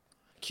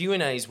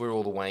 Q&A is where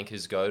all the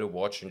wankers go to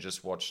watch and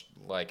just watch,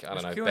 like, I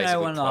don't know, Q&A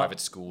basically one private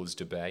schoolers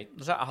debate.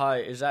 Is that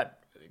high? Does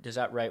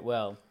that rate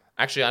well?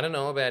 Actually, I don't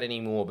know about it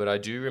anymore, but I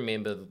do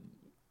remember,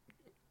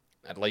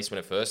 at least when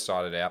it first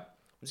started out,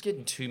 it was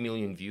getting 2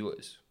 million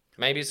viewers.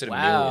 Maybe it's at a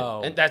Wow.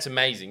 million. And that's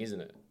amazing,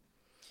 isn't it?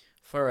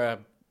 For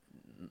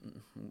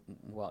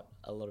what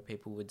a lot of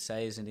people would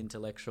say is an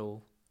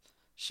intellectual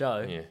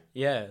show.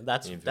 Yeah.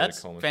 that's Inverted that's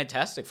commas.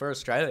 fantastic for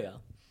Australia.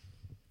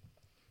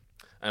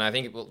 And I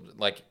think, it will,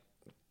 like,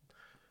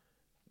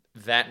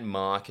 that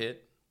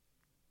market,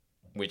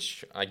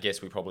 which I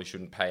guess we probably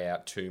shouldn't pay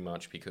out too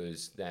much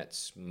because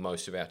that's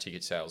most of our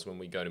ticket sales when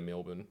we go to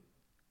Melbourne.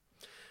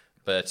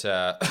 But,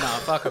 No,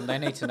 fuck them. They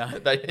need to know.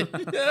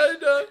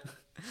 no.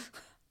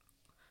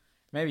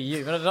 Maybe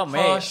you, but not me.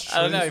 Harsh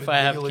I don't know truth if with I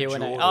have Neil Q&A.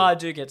 Jordan. Oh, I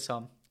do get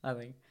some, I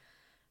think.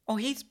 Oh,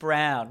 he's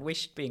brown. We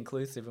should be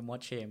inclusive and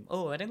watch him.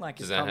 Oh, I didn't like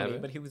his Does that have comedy,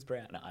 it? but he was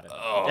brown. No, I don't know.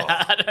 Oh.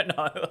 I don't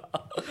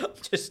know.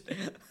 Just,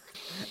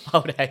 I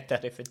would hate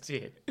that if it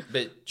did.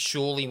 But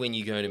surely when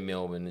you go to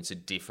Melbourne, it's a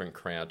different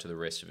crowd to the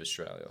rest of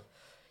Australia.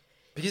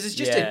 Because it's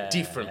just Yeah. a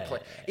different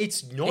place.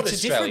 It's not It's a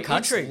Australia. different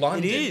country. It's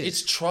London. It is.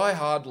 It's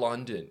try-hard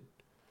London.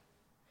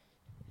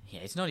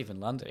 Yeah, it's not even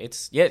London.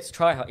 It's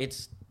try hard.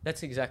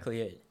 That's exactly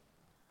it.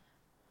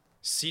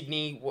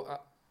 Sydney,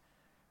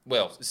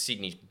 well,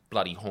 Sydney's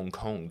bloody Hong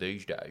Kong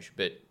these days,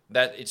 but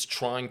that it's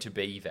trying to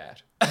be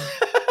that.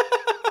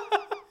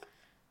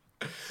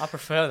 I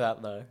prefer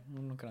that though.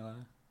 I'm not gonna lie.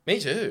 Me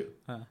too.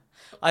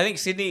 I think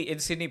in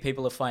Sydney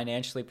people are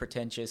financially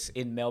pretentious.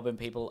 In Melbourne,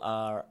 people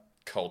are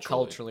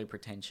culturally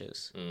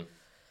pretentious.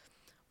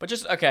 But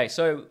just okay,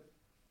 so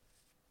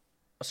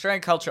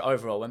Australian culture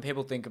overall. When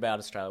people think about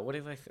Australia, what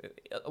do they?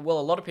 Well,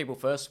 a lot of people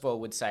first of all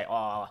would say,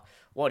 "Oh,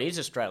 what is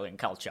Australian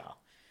culture?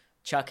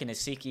 Chucking a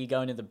sickie,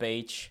 going to the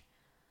beach."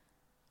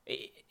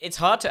 It's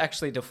hard to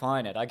actually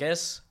define it. I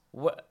guess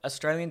what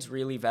Australians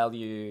really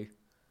value.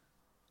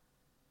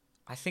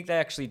 I think they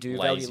actually do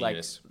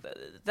Laziness. value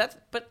like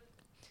that, but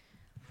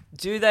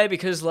do they?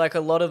 Because like a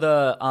lot of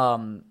the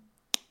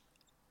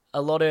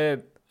a lot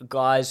of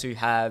guys who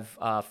have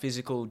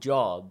physical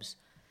jobs,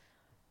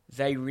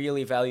 they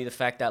really value the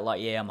fact that,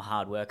 like, yeah, I'm a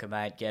hard worker,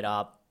 mate. Get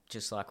up,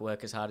 just like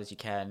work as hard as you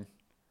can.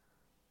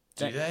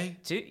 Do they?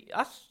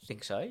 I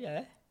think so.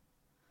 Yeah.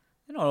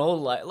 They're not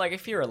all like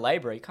if you're a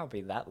labourer, you can't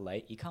be that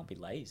late. You can't be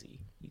lazy.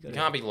 You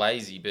can't be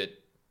lazy, but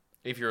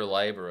if you're a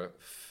labourer,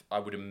 I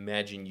would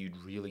imagine you'd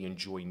really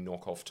enjoy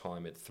knock-off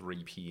time at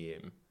 3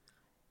 p.m.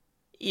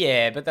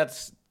 Yeah, but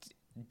that's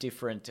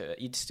different.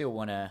 You'd still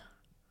want to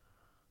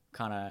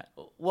kind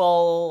of...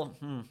 Well,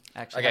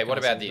 actually... Okay, what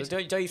about this?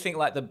 Don't you think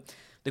like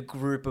the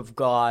group of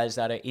guys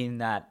that are in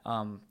that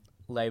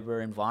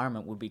labour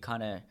environment would be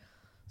kind of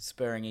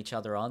spurring each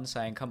other on,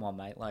 saying, come on,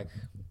 mate, like...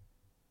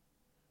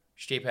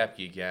 Step up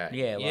your game.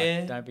 Yeah,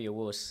 like, don't be a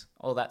wuss.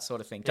 All that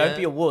sort of thing. Don't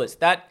be a wuss.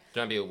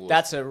 Don't be a wuss.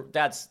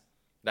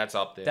 That's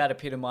up there. That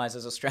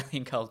epitomises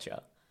Australian culture.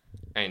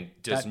 And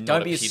does Don't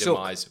not be a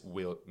epitomise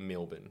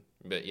Melbourne.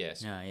 But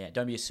yes. No, yeah.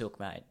 Don't be a sook,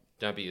 mate.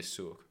 Don't be a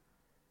sook.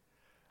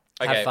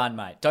 Have fun,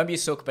 mate. Don't be a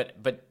sook,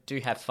 but do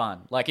have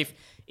fun. Like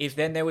if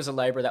then there was a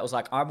labourer that was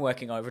like, I'm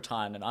working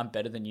overtime and I'm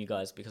better than you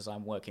guys because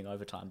I'm working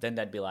overtime, then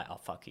they'd be like, oh,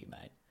 fuck you,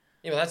 mate.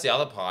 Yeah, but that's the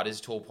other part is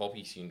tall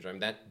poppy syndrome.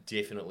 That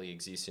definitely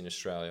exists in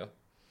Australia.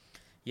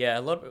 Yeah,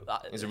 a lot of...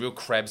 There's a real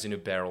crabs in a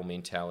barrel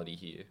mentality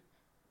here.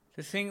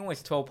 The thing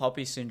with tall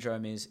poppy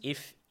syndrome is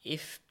if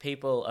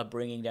people are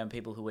bringing down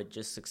people who are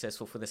just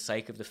successful for the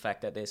sake of the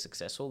fact that they're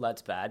successful,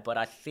 that's bad. But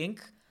I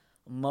think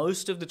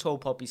most of the tall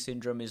poppy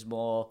syndrome is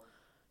more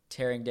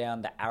tearing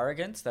down the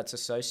arrogance that's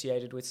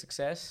associated with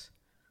success.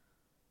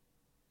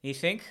 You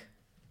think?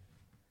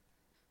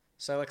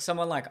 So like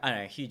someone like, I don't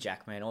know, Hugh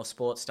Jackman or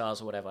sports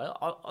stars or whatever,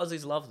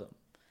 Aussies love them.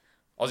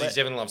 Aussies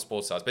definitely love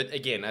sports stars. But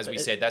again, as we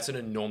said, that's an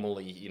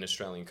anomaly in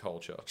Australian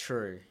culture.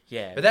 True,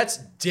 yeah. But that's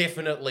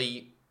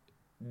definitely...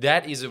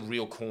 That is a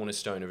real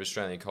cornerstone of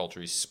Australian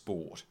culture is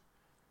sport.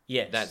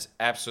 Yes. That's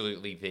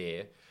absolutely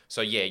there.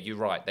 So yeah, you're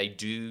right. They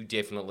do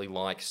definitely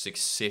like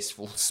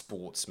successful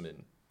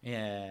sportsmen.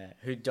 Yeah,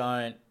 who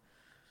don't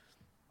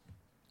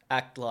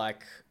act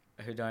like...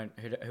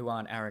 Who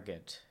aren't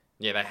arrogant.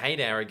 Yeah, they hate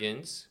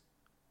arrogance.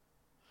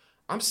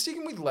 I'm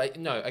sticking with...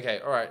 No, okay,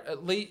 all right.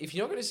 At least, if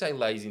you're not going to say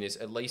laziness,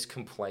 at least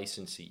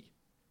complacency.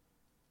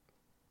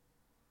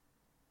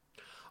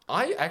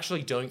 I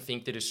actually don't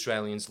think that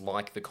Australians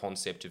like the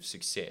concept of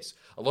success.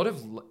 A lot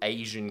of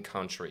Asian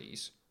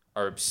countries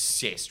are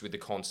obsessed with the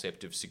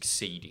concept of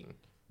succeeding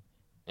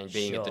and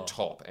being at the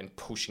top and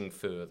pushing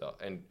further.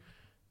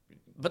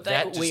 But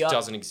that just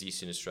doesn't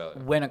exist in Australia.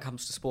 When it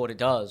comes to sport, it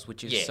does,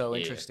 which is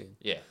interesting.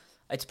 Yeah.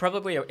 It's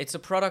probably it's a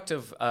product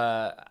of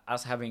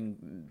us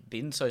having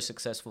been so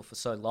successful for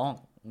so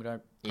long. We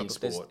don't in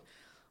sport.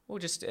 We've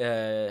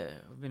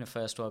been a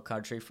first world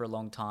country for a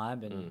long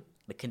time, and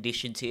the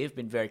conditions here have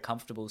been very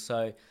comfortable.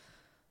 So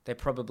there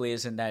probably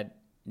isn't that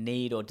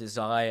need or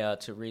desire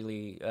to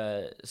really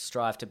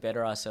strive to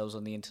better ourselves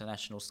on the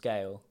international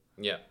scale.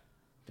 Yeah.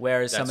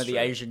 Whereas some of the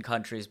Asian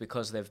countries,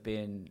 because they've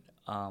been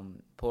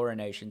poorer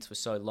nations for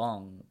so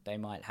long, they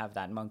might have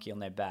that monkey on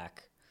their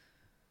back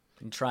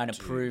and trying to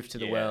prove to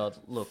the world,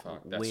 look,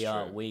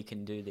 we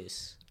can do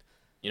this.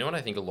 You know what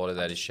I think a lot of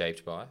that is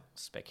shaped by?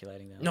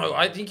 Speculating now. No,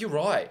 I think you're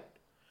right.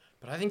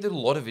 But I think that a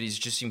lot of it is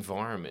just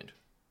environment.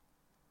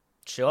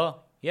 Sure,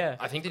 yeah.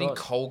 I think that in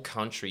cold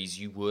countries,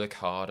 you work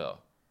harder.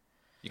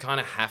 You kind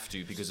of have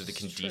to because of the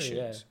conditions. True,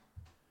 yeah.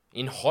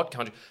 In hot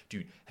countries...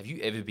 Dude, have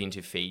you ever been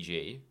to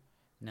Fiji?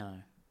 No.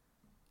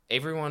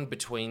 Everyone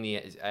between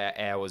the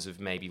hours of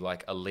maybe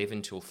like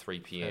 11 till 3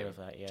 p.m.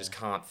 Just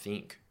can't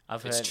think.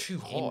 It's too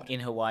hot.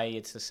 In Hawaii,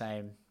 it's the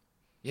same.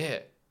 Yeah.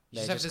 You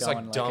just have this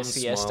like dumb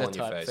smile on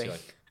your face. Thing.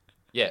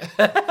 Yeah.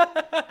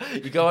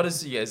 You go on a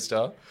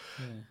siesta.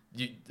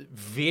 Yeah.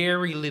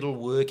 Very little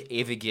work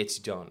ever gets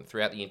done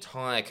throughout the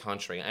entire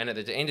country. And at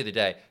the end of the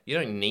day, you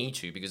don't need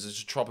to because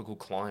it's a tropical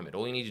climate.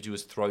 All you need to do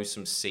is throw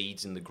some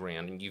seeds in the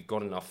ground and you've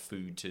got enough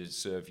food to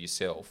serve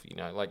yourself. You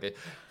know,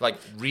 like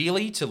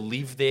really to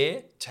live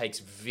there takes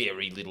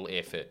very little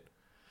effort.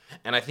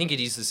 And I think it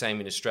is the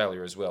same in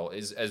Australia as well,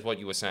 as what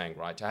you were saying,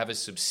 right? To have a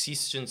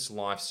subsistence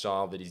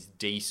lifestyle that is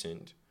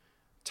decent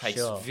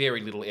takes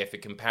very little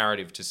effort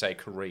comparative to, say,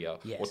 Korea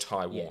or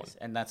Taiwan. Yes,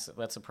 and that's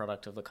a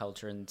product of the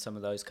culture in some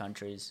of those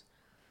countries.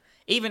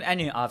 Even,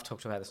 and I've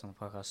talked about this on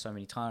the podcast so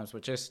many times,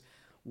 but just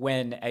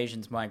when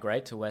Asians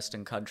migrate to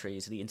Western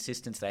countries, the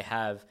insistence they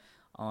have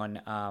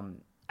on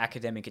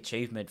academic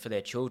achievement for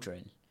their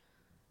children,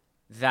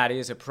 that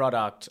is a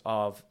product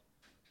of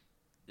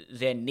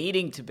there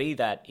needing to be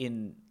that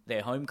in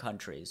their home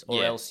countries,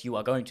 or else you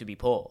are going to be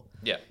poor.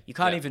 Yeah, you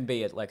can't even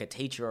be like a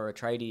teacher or a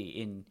tradie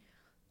in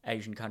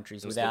Asian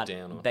countries without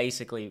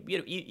basically...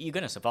 You're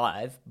going to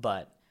survive,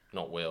 but...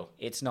 Not well.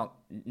 It's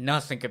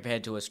nothing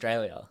compared to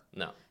Australia.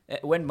 No.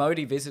 When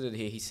Modi visited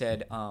here, he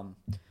said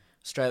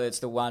Australia, it's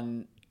the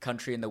one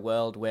country in the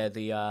world where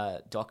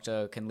the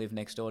doctor can live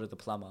next door to the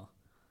plumber.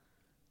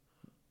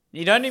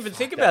 You don't even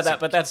think about that,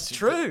 but that's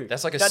true.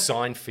 That's like a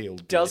Seinfeld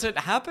bit. Doesn't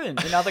happen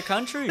in other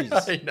countries.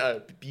 I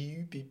know.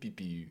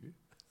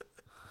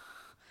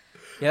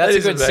 Yeah, that's a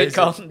That good is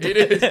amazing. sitcom. It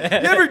is. You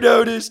ever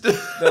noticed? The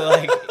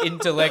like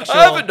intellectual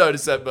I haven't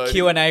noticed that, Bodie.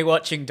 Q&A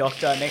watching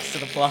doctor next to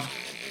the plumber.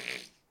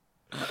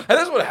 And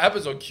that's what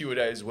happens on Q&A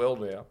as well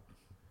now.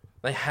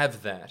 They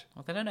have that.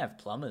 Well, they don't have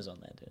plumbers on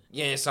there, do they?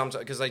 Yeah,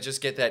 sometimes because they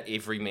just get that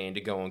everyman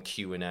to go on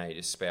Q&A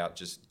to spout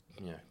just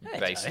they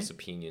baseless don't.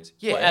 opinions.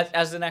 Yeah, Well,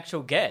 as an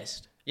actual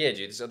guest. yeah,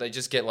 dude. So they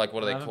just get like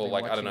what do I they haven't call been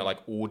like I don't know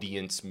watching. like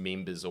audience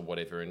members or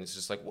whatever, and it's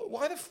just like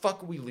why the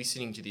fuck are we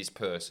listening to this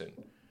person?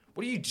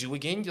 What do you do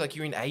again?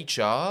 You're in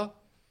HR.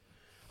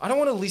 I don't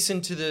want to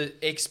listen to the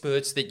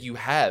experts that you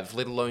have,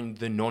 let alone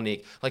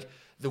the like.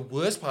 The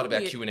worst part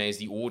about Q&A is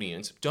the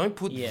audience. Don't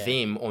put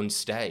them on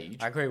stage.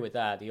 I agree with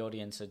that. The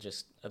audience are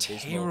just abysmal.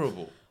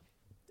 Terrible.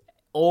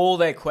 All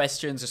their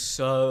questions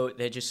are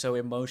they're just so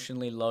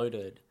emotionally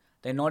loaded.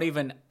 They're not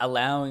even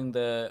allowing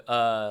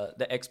the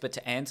expert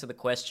to answer the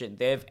question.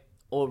 They've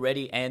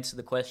already answered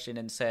the question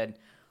and said,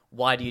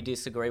 "Why do you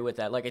disagree with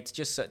that?" Like it's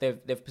just so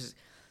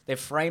they've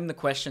framed the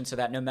question so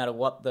that no matter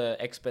what the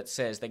expert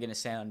says, they're going to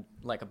sound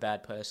like a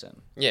bad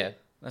person. Yeah.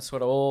 That's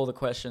what all the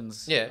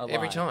questions. Yeah, are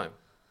every like. time.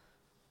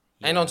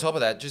 And on top of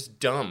that, just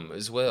dumb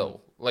as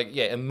well. Like,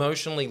 yeah,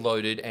 emotionally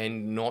loaded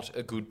and not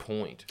a good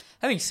point.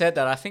 Having said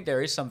that, I think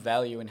there is some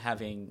value in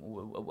having,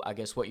 I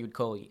guess, what you would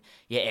call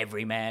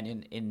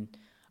everyman in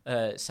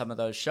some of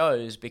those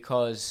shows,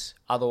 because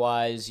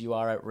otherwise you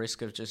are at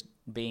risk of just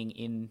being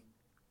in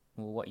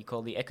what you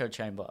call the echo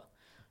chamber.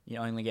 You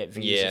only get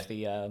views of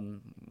the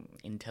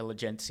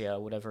intelligentsia,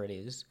 whatever it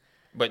is.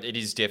 But it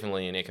is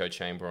definitely an echo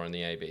chamber on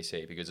the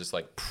ABC because it's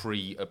like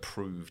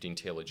pre-approved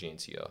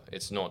intelligentsia.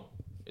 It's not.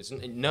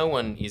 No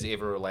one is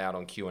ever allowed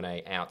on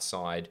Q&A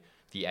outside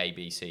the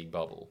ABC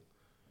bubble.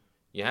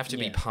 You have to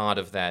be part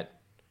of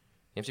that.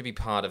 You have to be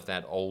part of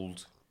that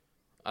old.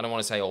 I don't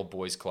want to say old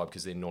boys club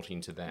because they're not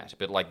into that,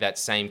 but like that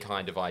same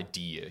kind of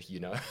idea,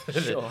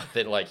 Sure.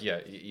 that like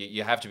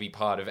you have to be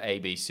part of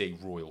ABC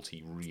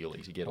royalty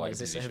really to get like.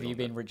 Have you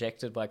been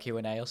rejected by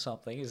Q&A or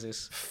something? Is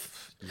this?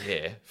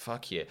 Yeah,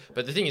 fuck yeah.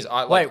 But the thing is,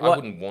 I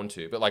wouldn't want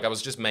to. But like, I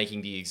was just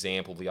making the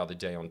example the other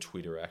day on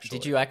Twitter. Actually,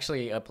 Did you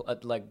actually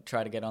like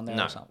try to get on there?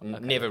 No, or something?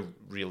 Okay. never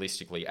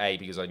realistically. A,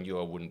 because I knew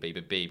I wouldn't be,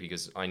 but B,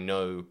 because I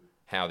know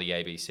how the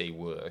ABC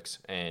works,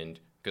 and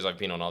because I've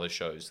been on other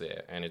shows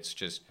there, and it's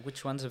just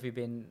Which ones have you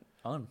been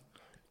on?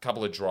 a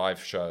couple of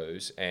drive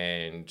shows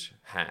and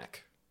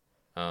Hack,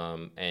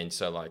 and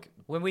so like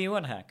When were you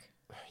on Hack?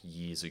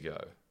 years ago,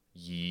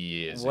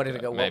 What did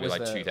it go? maybe What was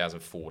like the,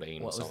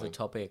 2014 or What was something. the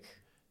topic?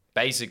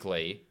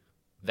 Basically,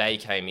 they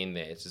came in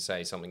there to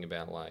say something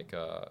about like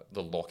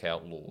the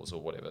lockout laws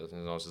or whatever,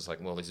 and I was just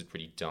like, well, this is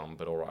pretty dumb,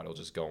 but all right, I'll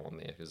just go on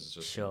there because it's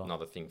just Sure.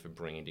 another thing for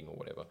branding or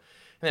whatever.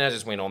 And then I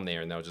just went on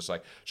there, and they were just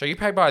like, so you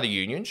paid by the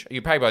unions?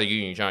 You paid by the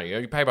unions, aren't you?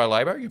 You paid by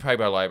Labor? You paid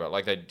by Labor?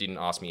 Like they didn't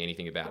ask me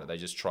anything about it. They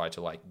just tried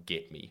to like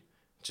get me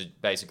to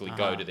basically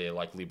go to their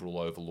like liberal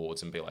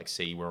overlords and be like,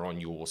 see, we're on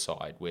your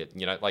side. We're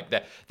like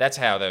that. That's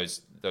how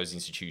those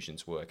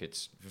institutions work.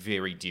 It's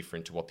very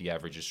different to what the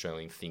average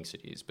Australian thinks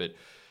it is, but.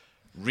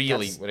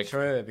 Really, That's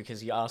true,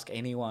 because you ask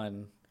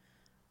anyone,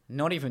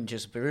 not even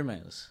just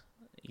boomers,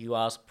 you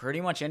ask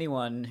pretty much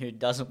anyone who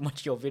doesn't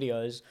watch your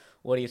videos,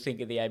 what do you think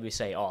of the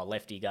ABC? Oh,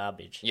 lefty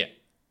garbage. Yeah.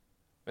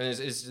 And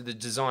it's the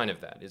design of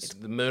that. It's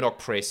the Murdoch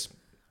press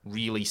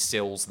really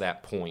sells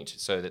that point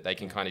so that they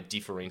can kind of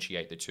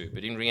differentiate the two.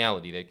 But in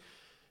reality,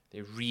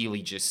 they're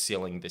really just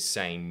selling the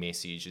same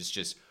message. It's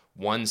just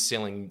one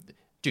selling...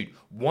 Dude,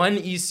 one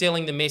is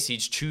selling the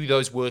message to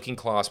those working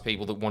class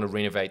people that want to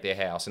renovate their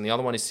house, and the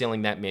other one is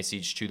selling that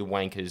message to the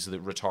wankers that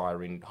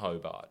retire in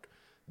Hobart.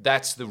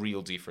 That's the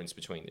real difference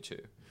between the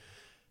two.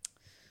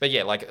 But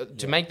yeah, like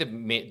to make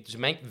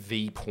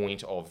the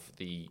point of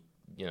the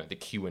the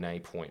Q&A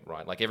point,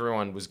 right? Like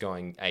everyone was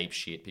going ape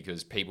shit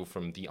because people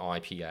from the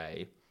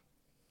IPA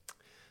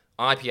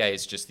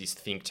is just this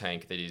think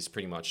tank that is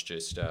pretty much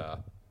just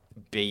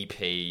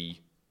BP,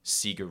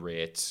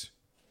 cigarettes.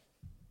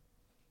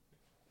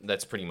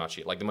 That's pretty much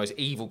it. Like the most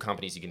evil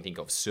companies you can think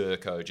of,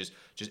 Serco, just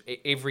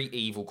every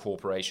evil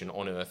corporation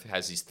on earth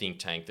has this think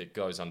tank that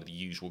goes under the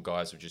usual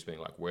guise of just being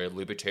like, we're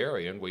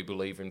libertarian, we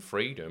believe in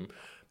freedom.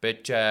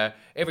 But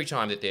every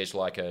time that there's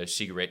like a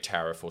cigarette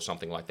tariff or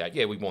something like that,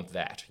 yeah, we want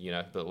that,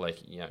 But like,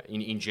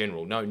 in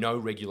general, no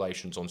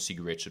regulations on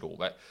cigarettes at all.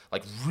 That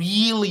like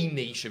really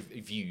niche of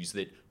views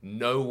that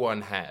no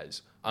one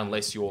has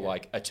unless you're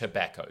like a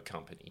tobacco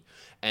company,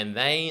 and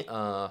they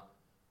are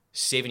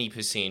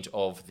 70%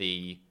 of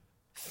the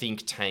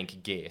think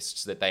tank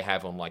guests that they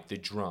have on like the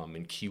Drum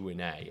and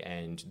Q&A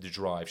and the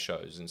drive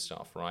shows and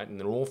stuff, right? And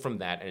they're all from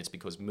that, and it's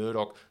because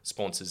Murdoch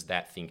sponsors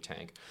that think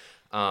tank.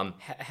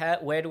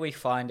 Where do we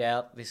find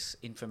out this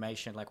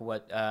information? Like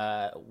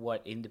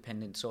what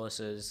independent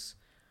sources?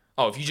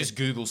 Oh, if you just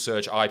Google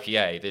search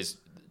IPA, there's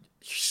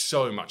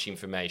so much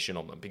information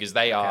on them because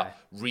they are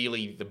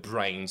really the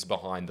brains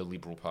behind the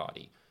Liberal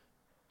Party.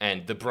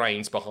 And the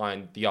brains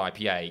behind the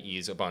IPA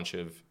is a bunch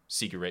of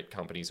cigarette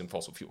companies and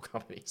fossil fuel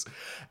companies.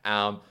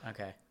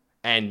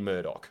 And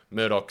Murdoch.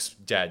 Murdoch's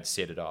dad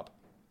set it up.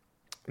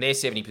 they're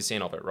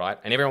 70% of it, right?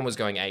 And everyone was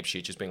going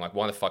apeshit, just being like,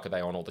 why the fuck are they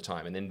on all the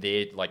time? And then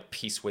their like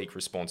piss weak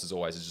response as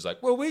always is just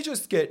like, well, we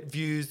just get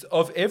views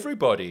of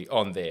everybody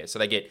on there. So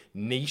they get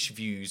niche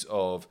views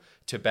of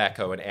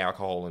tobacco and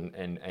alcohol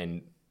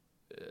and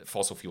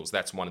fossil fuels.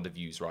 That's one of the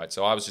views, right?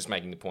 So I was just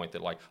making the point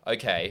that like,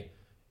 okay,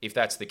 if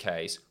that's the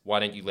case, why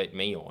don't you let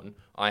me on?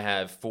 I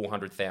have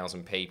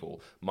 400,000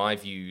 people. My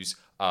views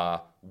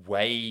are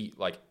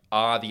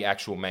are the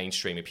actual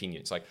mainstream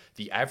opinions. Like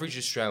the average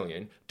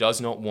Australian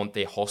does not want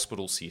their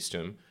hospital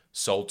system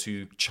sold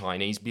to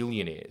Chinese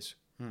billionaires.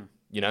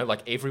 You know,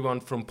 like everyone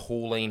from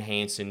Pauline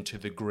Hanson to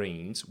the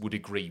Greens would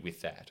agree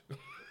with that.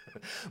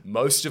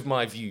 Most of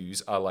my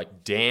views are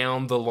like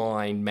down the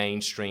line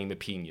mainstream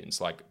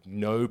opinions, like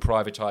no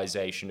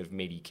privatization of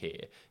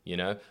Medicare, you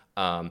know?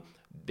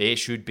 There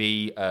should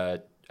be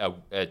a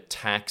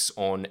tax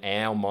on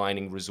our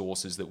mining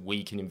resources that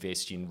we can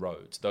invest in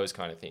roads, those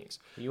kind of things.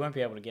 You won't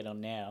be able to get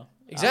on now.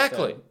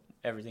 Exactly. After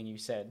everything you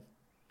said.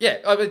 Yeah,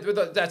 I mean,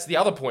 but that's the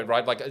other point,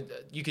 right? Like,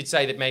 you could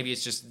say that maybe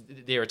it's just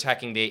they're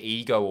attacking their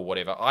ego or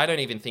whatever. I don't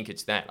even think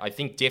it's that. I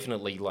think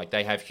definitely, like,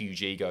 they have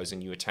huge egos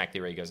and you attack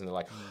their egos and they're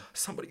like,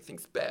 somebody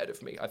thinks bad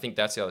of me. I think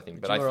that's the other thing.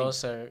 But you were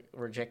also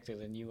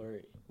rejected and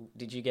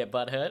did you get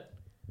butthurt?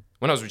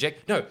 When I was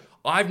rejected? No,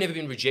 I've never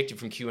been rejected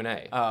from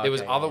Q&A. There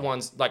was other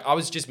ones, like, I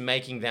was just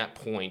making that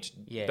point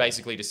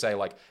basically to say,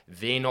 like,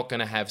 they're not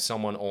going to have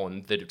someone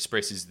on that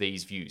expresses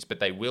these views, but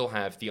they will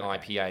have the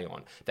IPA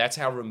on. That's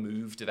how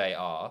removed they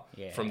are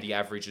from the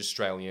average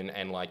Australian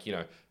and, like, you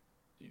know,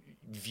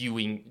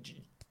 viewing,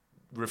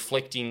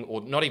 reflecting,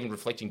 or not even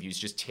reflecting views,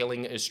 just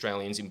telling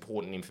Australians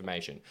important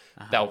information.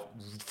 They'll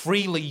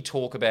freely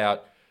talk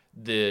about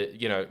the,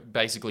 you know,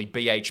 basically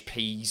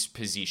BHP's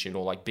position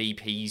or like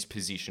BP's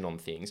position on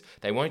things.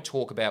 They won't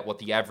talk about what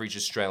the average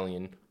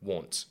Australian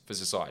wants for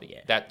society.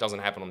 Yeah. That doesn't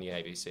happen on the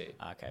ABC.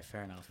 Okay,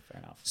 fair enough.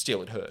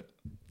 Still, it hurt.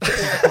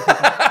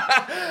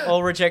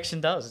 All rejection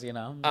does, you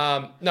know.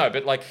 No,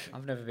 but like...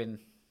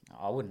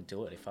 I wouldn't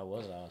do it if I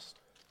was asked.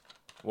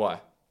 Why?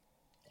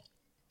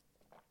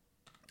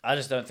 I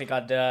just don't think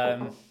I'd...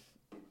 have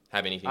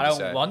anything to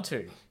say? I don't want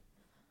to.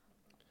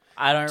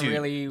 I don't Dude,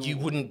 really... You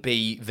wouldn't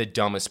be the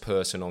dumbest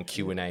person on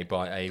Q&A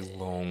by a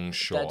long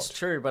shot. That's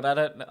true, but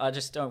I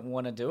just don't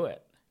want to do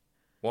it.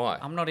 Why?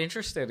 I'm not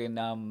interested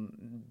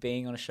in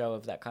being on a show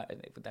of that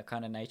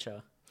kind of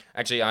nature.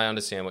 Actually, I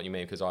understand what you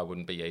mean because I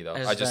wouldn't be either.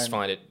 I just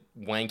find it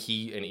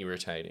wanky and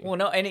irritating. Well,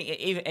 no,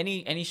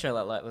 any show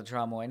like the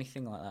drama or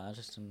anything like that. I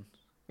just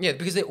yeah,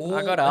 because they're all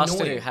I got asked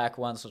annoying. to do Hack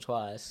once or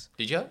twice.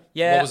 Did you?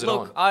 Yeah. What was it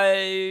look, on?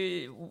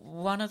 I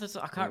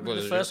can't remember.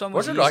 The first one was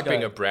What's it years like ago.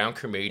 being a brown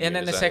comedian? And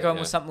then the second one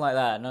was something like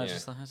that. And I was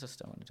just like, I just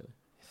don't want to do it.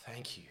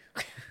 Thank you.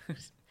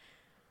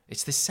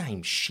 It's the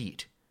same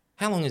shit.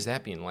 How long has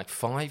that been? Like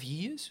 5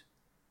 years?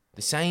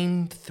 The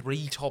same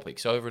 3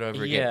 topics over and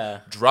over again. Yeah.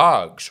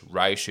 Drugs,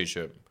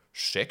 racism,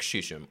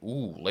 sexism.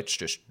 Ooh, let's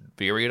just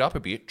vary it up a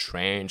bit.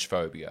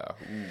 Transphobia.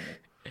 Ooh.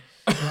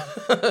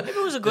 If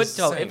it was a good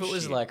topic, if it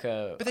was shit. like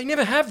a... But they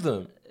never have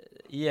them.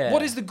 Yeah.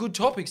 What is the good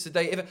topics that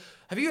they ever...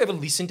 Have you ever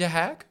listened to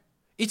Hack?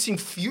 It's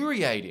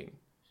infuriating.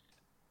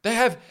 They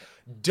have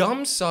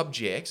dumb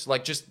subjects,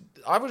 like just...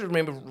 I would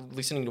remember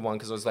listening to one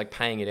because I was like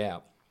paying it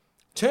out.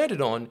 Turned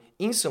it on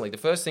instantly. The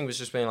first thing was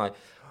just being like,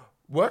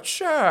 let's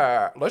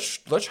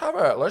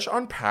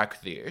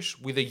unpack this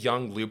with a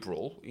young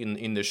liberal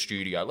in the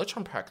studio. Let's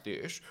unpack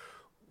this.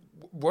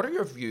 What are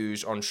your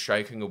views on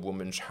shaking a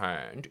woman's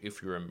hand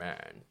if you're a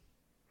man?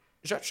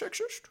 Is that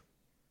sexist?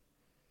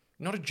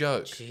 Not a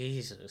joke.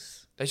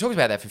 Jesus. They talked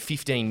about that for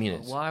 15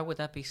 minutes. Why would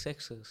that be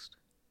sexist?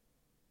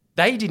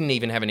 They didn't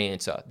even have an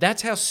answer.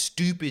 That's how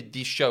stupid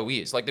this show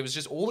is. Like, there was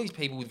just all these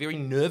people with very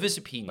nervous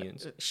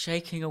opinions.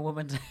 Shaking a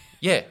woman's hand?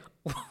 Yeah.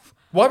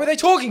 Why were they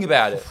talking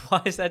about it?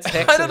 Why is that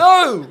sexist? I don't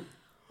know.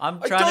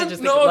 I'm I trying don't to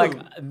just know. think,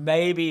 like,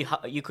 maybe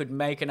you could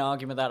make an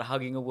argument that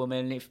hugging a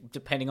woman, if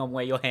depending on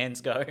where your hands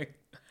go,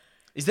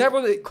 Is that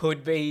what it...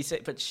 could be,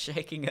 but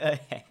shaking her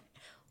hand,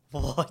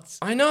 what?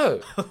 I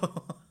know.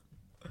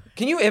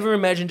 Can you ever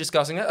imagine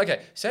discussing that?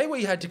 Okay, say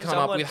we had to come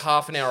up with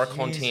half an hour of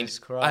content Jesus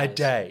a Christ.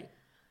 day.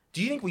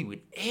 Do you think we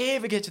would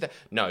ever get to that?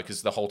 No,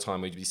 because the whole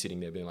time we'd be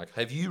sitting there being like,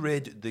 have you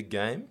read the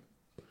game?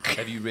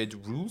 Have you read the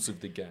rules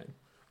of the game?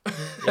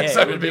 Yeah,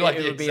 So it would be like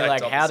it the would be exact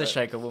like how to opposite.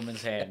 shake a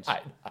woman's hand.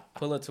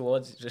 Pull it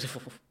towards you.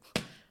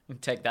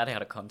 Take that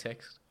out of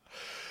context.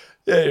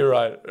 Yeah, you're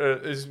right.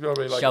 It's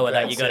probably like Show her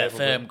that bad you got a sample,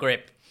 firm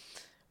grip,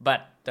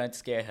 but don't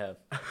scare her.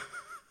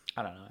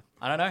 I don't know.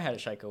 I don't know how to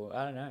shake her.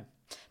 I don't know.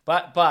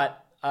 But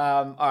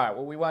all right.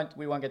 Well, we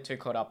won't get too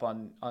caught up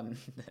on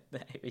the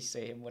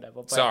ABC and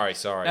whatever. But, Sorry.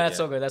 No, that's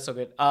all good. That's all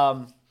good.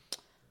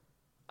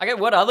 Okay.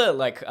 What other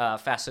like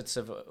facets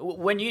of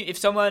if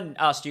someone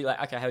asked you like,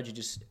 okay, how would you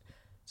just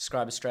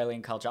describe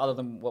Australian culture other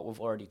than what we've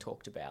already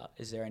talked about?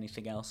 Is there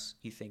anything else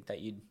you think that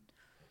you'd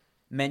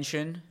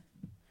mention?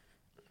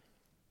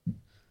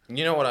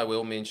 You know what I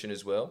will mention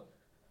as well?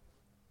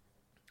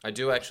 I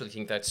do actually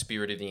think that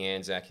spirit of the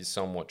Anzac is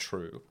somewhat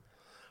true.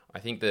 I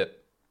think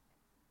that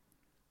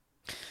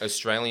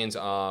Australians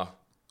are,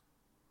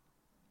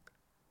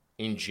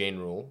 in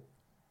general,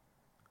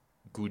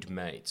 good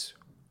mates.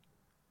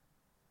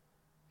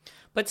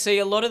 But see,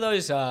 a lot of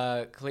those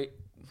I don't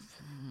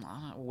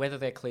know whether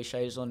they're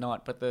cliches or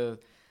not, but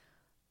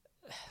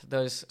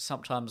those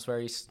sometimes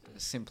very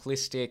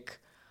simplistic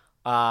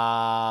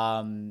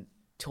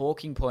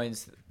talking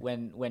points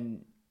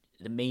when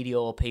the media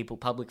or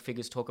public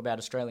figures talk about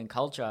Australian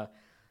culture,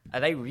 are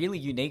they really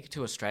unique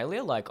to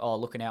Australia? Like, oh,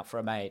 looking out for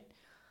a mate,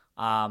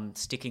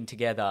 sticking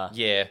together,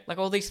 Yeah. like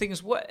all these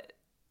things. What?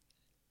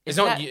 It's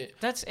not.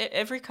 That's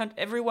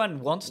everyone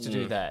wants to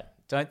do that,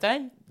 don't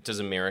they? Does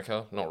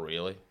America? Not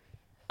really.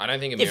 I don't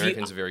think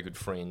Americans are very good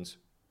friends.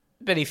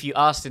 But if you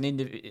asked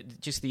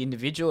just the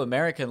individual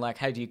American, like,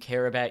 hey, do you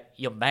care about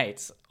your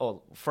mates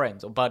or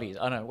friends or buddies?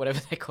 I don't know,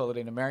 whatever they call it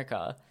in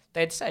America,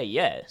 they'd say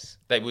yes.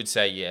 They would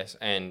say yes,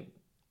 and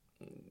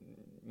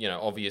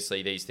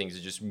obviously these things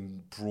are just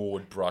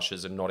broad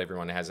brushes, and not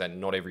everyone has that.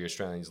 Not every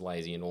Australian's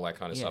lazy and all that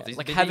kind of stuff.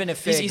 Like having a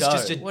fair go.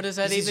 What does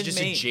that even mean? This is just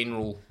a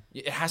general.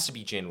 It has to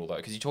be general though,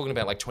 because you're talking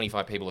about like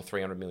 25 people or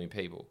 300 million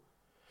people,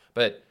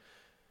 but.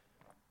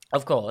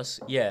 Of course,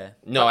 yeah.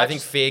 No, I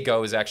think fair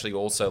go is actually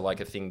also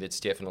like a thing that's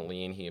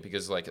definitely in here,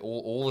 because like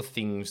all the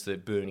things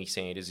that Bernie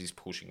Sanders is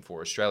pushing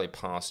for, Australia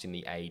passed in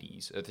the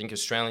 80s. I think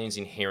Australians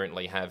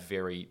inherently have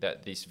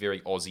this very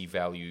Aussie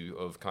value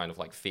of kind of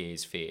like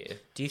fair's fair.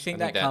 Do you think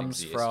that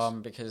comes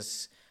from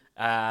because,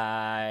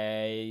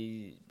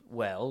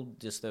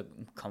 just the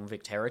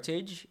convict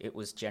heritage? It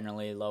was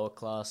generally lower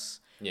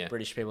class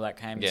British people that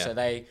came, so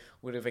they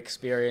would have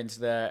experienced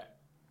the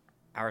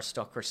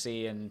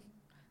aristocracy and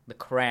the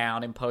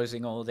crown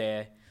imposing all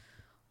their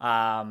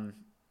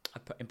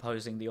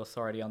imposing the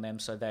authority on them,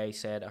 so they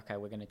said, okay,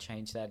 we're going to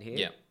change that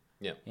here.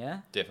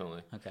 Yeah,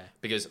 definitely. Okay,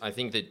 because I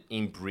think that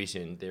in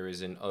Britain there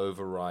is an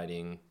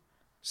overriding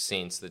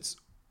sense that's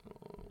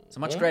it's a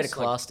much greater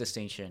class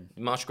distinction.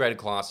 Much greater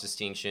class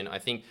distinction, I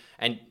think.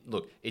 And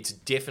look, it's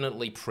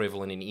definitely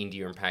prevalent in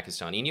India and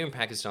Pakistan. India and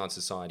Pakistan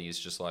society is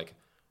just like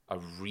a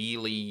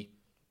really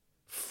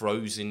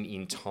frozen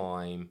in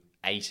time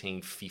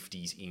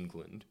 1850s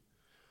England.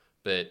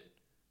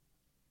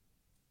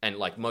 And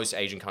like most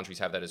Asian countries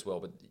have that as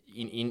well, but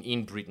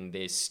in Britain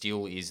there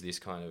still is this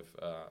kind of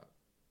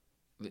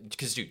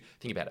because dude,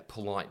 think about it,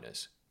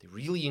 politeness. They're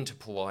really into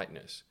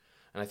politeness,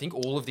 and I think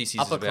all of this is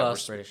upper about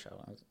class British.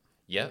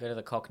 Yeah, go to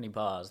the Cockney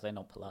bars; they're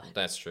not polite.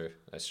 That's true,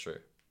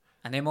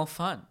 and they're more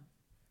fun.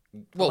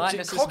 Well,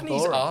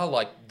 Cockneys are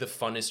like the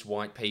funnest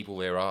white people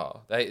there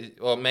are.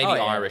 Maybe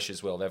Irish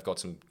as well. They've got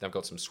some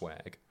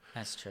swag.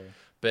 That's true.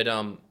 But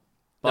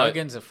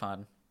Bogans are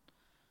fun.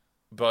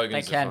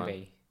 Bogans they can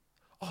be.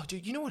 Oh,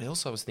 dude, you know what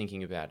else I was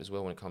thinking about as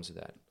well when it comes to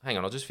that? Hang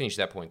on, I'll just finish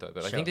that point though.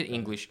 But I think that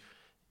English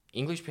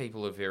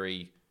people are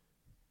very.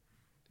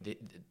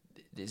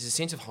 There's a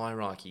sense of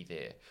hierarchy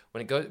there.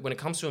 When it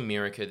comes to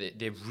America,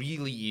 there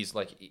really is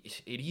like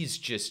it is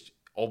just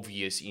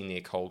obvious in their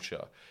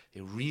culture.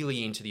 They're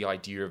really into the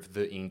idea of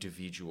the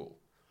individual.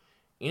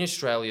 In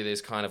Australia,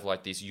 there's kind of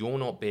like this "you're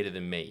not better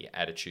than me"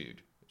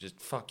 attitude. Just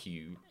fuck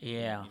you.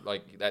 Yeah.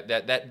 Like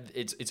that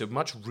it's a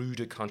much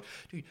ruder country.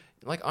 Dude,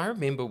 like I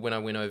remember when I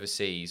went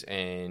overseas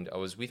and I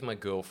was with my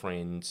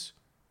girlfriend's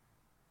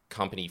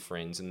company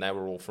friends and they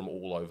were all from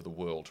all over the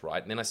world, right?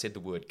 And then I said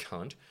the word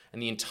cunt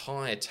and the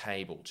entire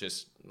table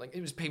just like it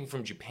was people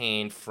from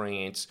Japan,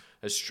 France,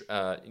 there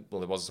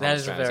was some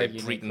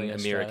Australians, Britain,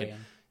 American.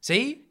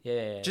 See?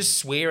 Yeah. Just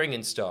swearing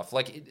and stuff.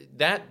 Like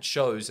that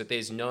shows that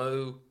there's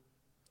no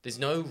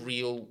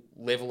real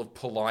level of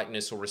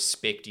politeness or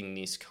respect in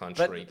this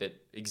country that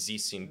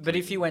exists in Britain. But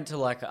if you went to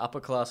like an upper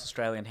class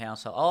Australian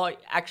household,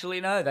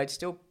 actually no, they'd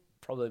still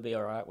probably be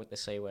all right with the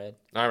C word.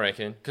 I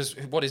reckon. Because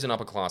what is an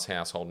upper class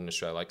household in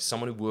Australia? Like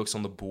someone who works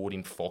on the board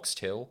in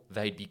Foxtel,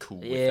 they'd be cool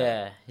with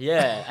that.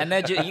 Yeah. And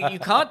you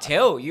can't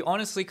tell. You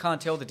honestly can't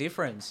tell the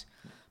difference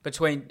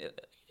between,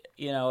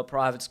 a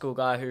private school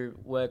guy who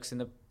works in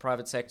the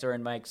private sector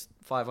and makes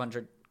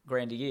 500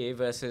 grand a year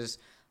versus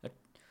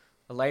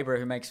a labourer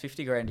who makes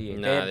 50 grand a year.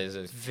 No,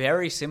 they're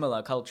very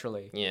similar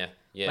culturally. Yeah.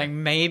 Like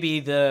maybe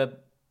they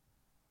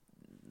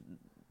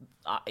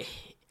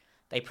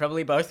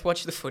probably both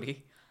watch the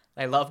footy.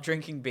 They love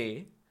drinking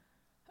beer.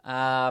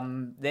 I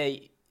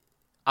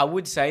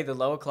would say the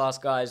lower class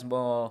guy is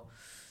more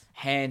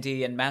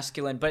handy and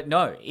masculine, but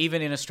no,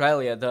 even in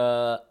Australia,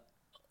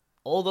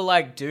 all the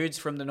like dudes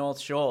from the North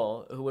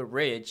Shore who are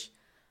rich,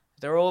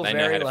 they're all they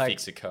very know how to like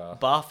fix a car.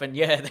 buff and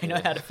they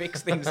know how to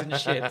fix things and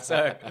shit.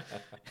 So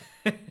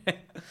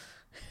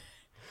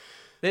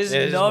it's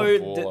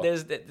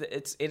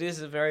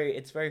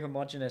very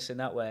homogenous in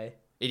that way.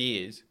 It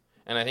is,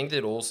 and I think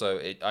that also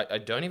I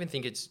don't even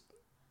think it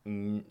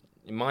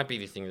might be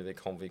the thing that they're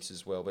convicts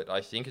as well, but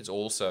I think it's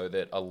also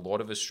that a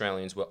lot of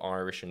Australians were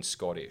Irish and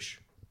Scottish,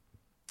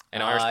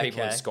 and Irish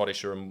people and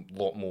Scottish are a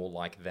lot more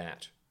like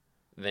that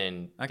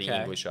than the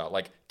English are.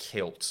 Like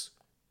Celts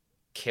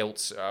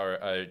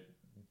are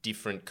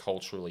different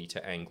culturally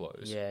to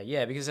Anglos.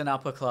 Yeah, because an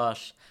upper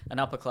class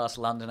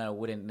Londoner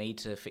wouldn't need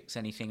to fix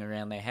anything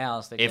around their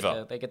house. They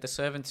get the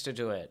servants to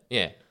do it.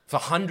 Yeah, for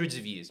hundreds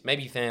of years,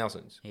 maybe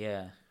thousands.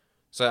 Yeah.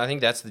 So I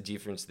think that's the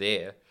difference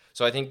there.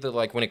 So I think that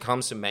like when it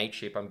comes to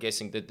mateship, I'm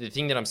guessing that the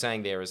thing that I'm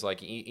saying there is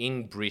like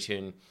in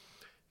Britain,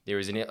 there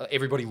is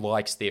everybody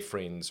likes their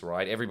friends,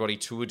 right? Everybody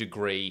to a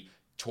degree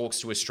talks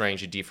to a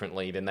stranger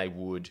differently than they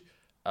would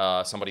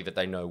somebody that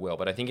they know well.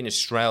 But I think in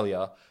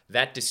Australia,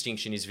 that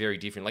distinction is very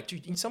different. Like,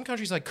 dude, in some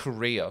countries like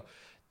Korea,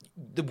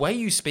 the way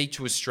you speak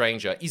to a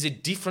stranger is a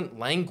different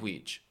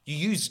language. You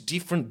use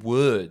different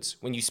words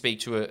when you speak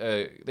to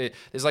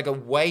there's like a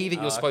way that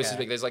you're supposed to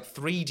speak. There's like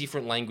 3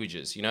 different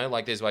languages, you know?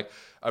 Like there's like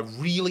a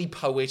really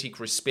poetic,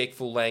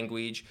 respectful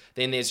language.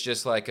 Then there's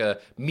just like a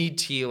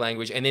mid-tier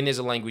language. And then there's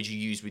a language you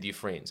use with your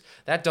friends.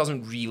 That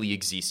doesn't really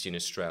exist in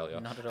Australia.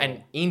 Not at all.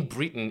 And in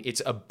Britain,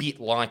 it's a bit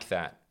like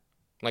that.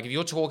 Like if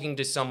you're talking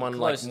to someone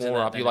Close like to more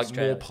that up, than you're like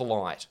Australia. more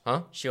polite,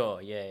 huh?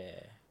 Sure, yeah.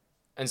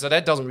 And so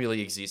that doesn't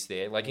really exist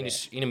there. Like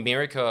in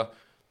America,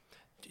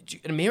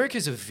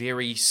 America's a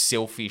very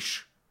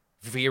selfish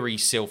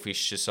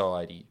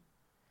society.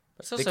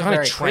 But it's They're also kind of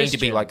very trained to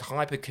be Christian. like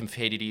hyper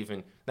competitive,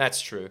 and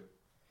that's true.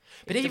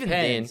 But It even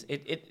depends. then,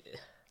 It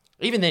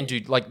even then,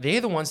 dude, like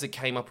they're the ones that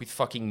came up with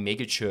fucking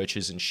mega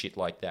churches and shit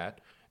like that.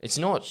 It's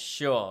not.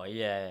 sure,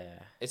 yeah.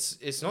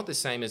 It's not the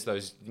same as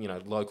those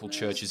local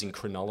churches in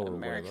Cronulla or whatever.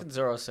 Americans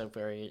are also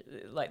very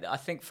like. I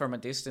think from a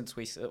distance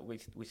we say,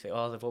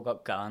 oh, they've all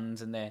got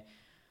guns and they're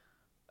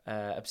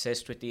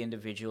obsessed with the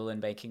individual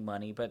and making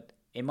money. But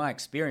in my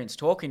experience,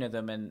 talking to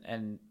them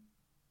and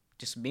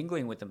just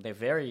mingling with them, they're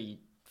very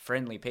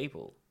friendly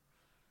people.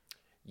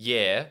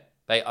 Yeah,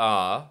 they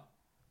are.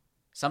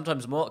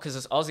 Sometimes more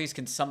because Aussies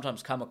can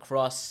sometimes come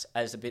across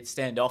as a bit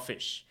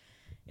standoffish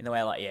in the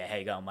way like, yeah, how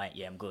you going, mate?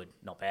 Yeah, I'm good,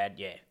 not bad.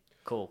 Yeah,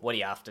 cool. What are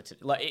you after?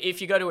 Like,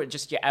 if you go to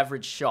just your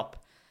average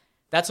shop,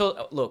 that's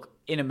all. Look,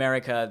 in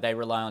America, they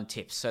rely on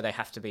tips, so they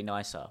have to be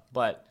nicer.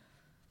 But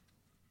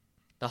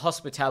the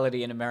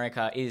hospitality in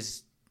America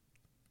is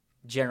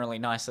generally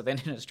nicer than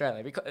in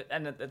Australia,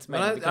 and it's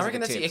mainly I because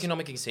reckon of the that's the tips.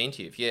 economic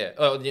incentive. Yeah.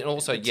 Oh, and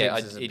also, yeah,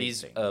 tips is a it big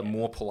is thing, a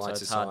more polite so it's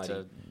society.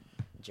 hard to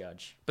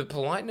judge. But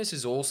politeness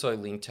is also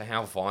linked to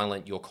how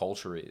violent your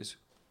culture is.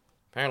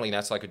 Apparently,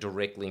 that's like a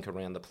direct link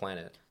around the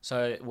planet.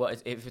 So,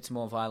 what if it's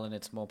more violent?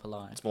 It's more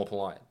polite. It's more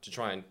polite to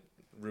try and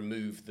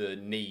remove the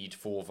need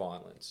for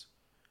violence.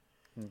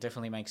 It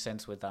definitely makes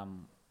sense with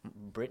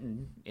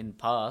Britain in the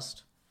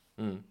past.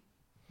 Mm.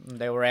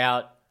 They were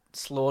out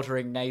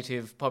slaughtering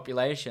native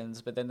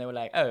populations, but then they were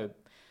like, "Oh,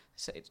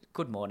 say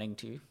good morning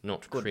to you.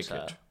 Not Good, cricket.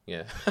 sir.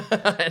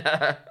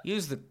 Yeah.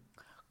 Use the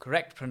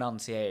correct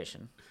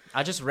pronunciation."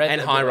 I just read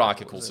And that-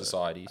 hierarchical was it-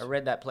 societies. I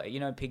read that play. You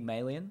know,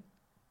 Pygmalion.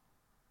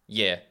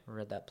 Yeah. I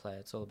read that play.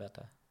 It's all about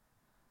that.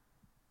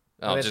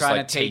 Oh, They're just trying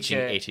like to teach teaching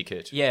her-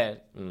 etiquette. Yeah,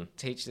 Mm.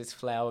 teach this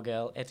flower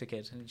girl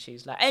etiquette, and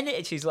she's like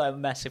a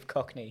massive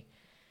cockney.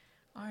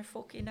 I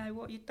fucking know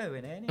what you're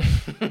doing,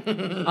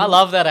 innit? I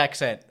love that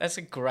accent. That's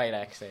a great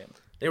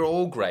accent. They're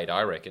all great,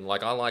 I reckon.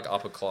 Like I like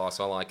upper class.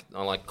 I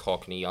like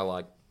Cockney. I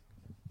like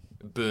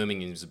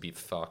Birmingham's a bit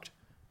fucked.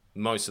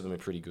 Most of them are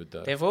pretty good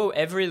though.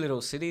 Every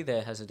little city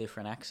there has a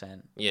different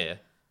accent. Yeah.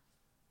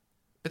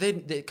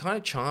 But they're kind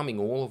of charming,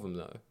 all of them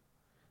though.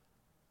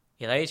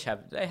 Yeah,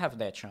 they have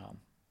their charm.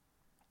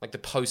 Like the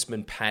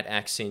Postman Pat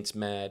accent's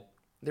mad.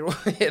 They're all,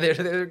 yeah,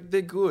 they're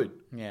good.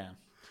 Yeah,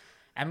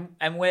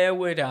 and where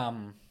would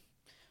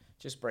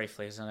just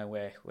briefly, because I know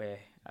we're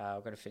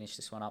I've got to finish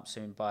this one up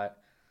soon,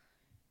 but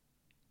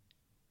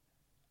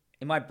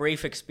in my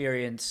brief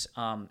experience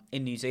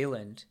in New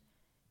Zealand,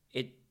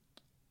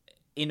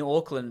 in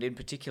Auckland in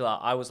particular,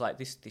 I was like,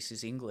 this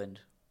is England.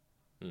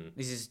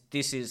 This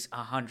is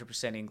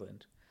 100%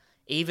 England.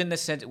 Even the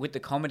sense with the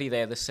comedy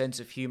there, the sense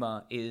of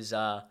humor is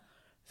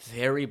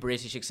very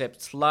British,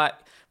 except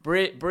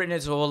Britain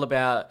is all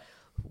about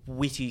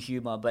witty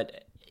humor,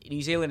 but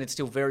New Zealand it's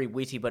still very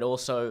witty, but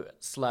also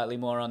slightly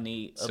more on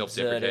the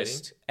Self-deprecating?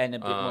 absurdist and a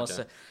bit more.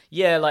 Okay.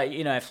 Yeah, like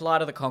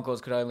Flight of the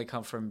Conchords could only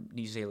come from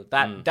New Zealand.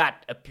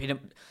 Flight of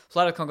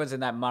the Conchords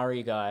and that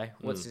Murray guy.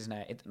 What's his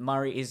name?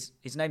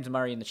 His name's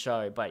Murray in the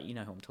show, but you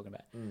know who I'm talking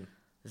about.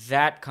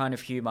 That kind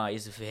of humor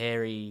is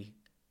very,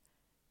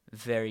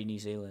 very New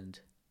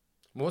Zealand.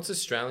 What's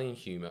Australian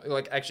humour?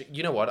 Like, actually,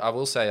 you know what? I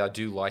will say I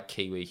do like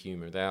Kiwi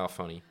humour. They are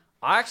funny.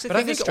 I actually But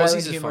I think think Australian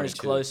Aussies are humor funny is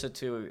too. closer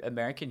to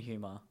American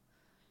humor.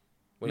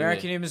 What do you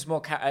American mean? humor is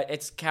more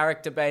it's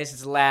character based,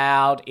 it's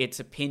loud, it's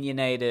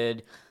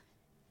opinionated.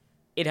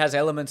 It has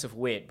elements of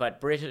wit,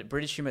 but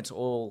British humor it's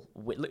all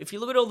wit. If you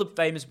look at all the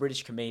famous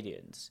British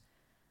comedians,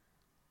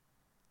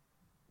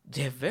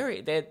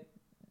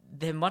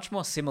 they're much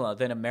more similar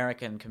than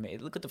American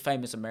comedians. Look at the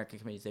famous American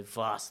comedians; they're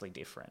vastly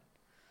different.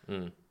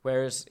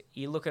 Whereas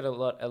you look at a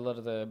lot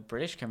of the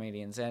British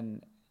comedians,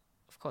 and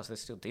of course they're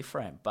still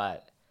different,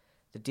 but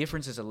the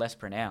differences are less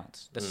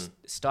pronounced.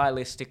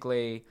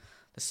 Stylistically,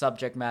 the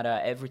subject matter,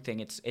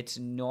 everything. It's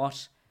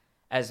not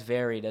as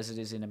varied as it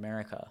is in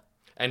America.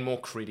 And more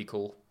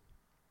critical.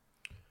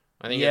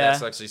 I think Yeah.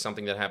 that's actually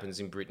something that happens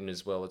in Britain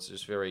as well. It's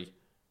just very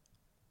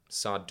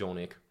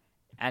sardonic.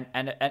 And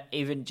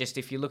even just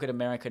if you look at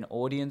American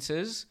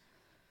audiences,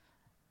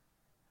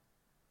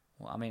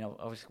 Well, I mean,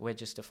 we're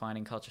just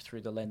defining culture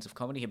through the lens of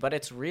comedy here, but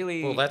it's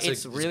really, Well,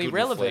 it's a really good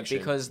relevant reflection.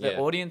 because the Yeah.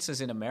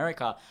 audiences in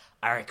America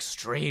are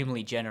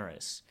extremely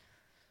generous.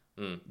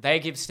 Mm. They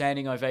give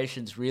standing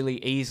ovations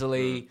really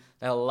easily.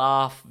 They'll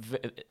laugh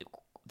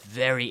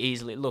very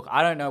easily. Look,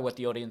 I don't know what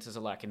the audiences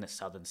are like in the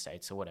southern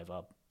states or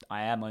whatever.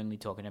 I am only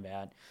talking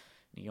about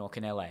New York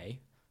and LA.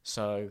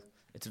 So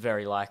it's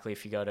very likely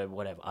if you go to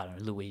whatever, I don't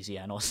know,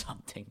 Louisiana or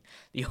something,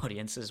 the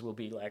audiences will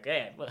be like,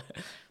 hey,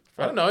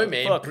 I don't know,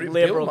 man. fuck Bill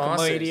liberal Maher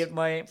comedian, says-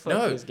 mate. Fuck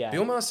No, this guy.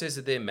 Bill Maher says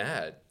that they're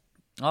mad.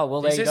 Oh,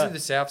 well, He there you says go. that the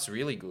South's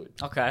really good.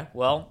 Okay,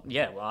 well,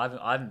 yeah, well,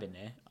 I haven't been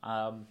there.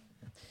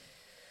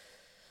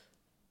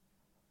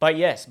 But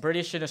yes,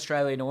 British and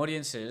Australian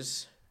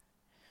audiences.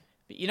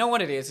 You know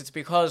what it is? It's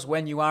because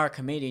when you are a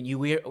comedian,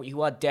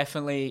 you are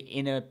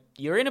definitely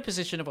you're in a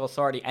position of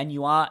authority, and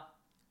you are.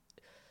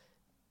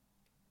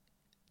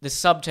 The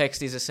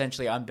subtext is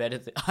essentially, I am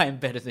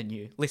better than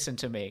you. Listen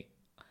to me.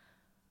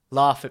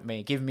 Laugh at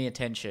me. Give me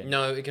attention.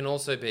 No, it can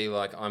also be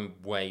like, I'm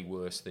way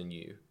worse than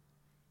you.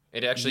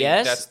 It actually,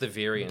 Yes, that's the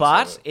variance.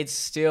 but of it. it's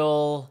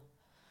still.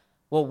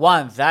 Well,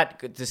 one,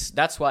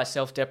 that's why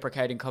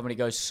self-deprecating comedy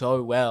goes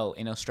so well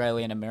in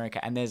Australia and America,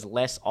 and there's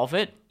less of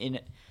it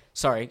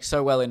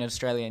so well in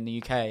Australia and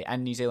the UK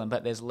and New Zealand,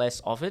 but there's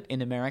less of it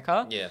in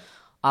America. Yeah.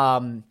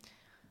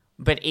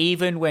 But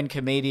even when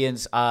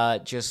comedians are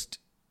just,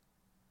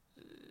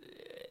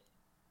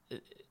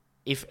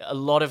 if a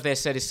lot of their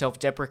set is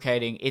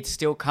self-deprecating, it's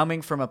still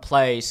coming from a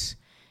place.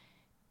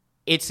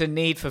 It's a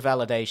need for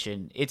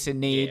validation. It's a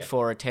need Yeah.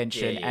 for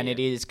attention, Yeah, and yeah. it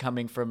is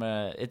coming from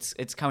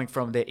it's coming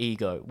from their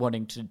ego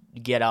wanting to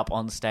get up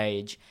on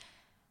stage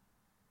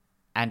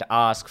and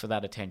ask for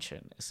that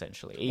attention,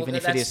 essentially, even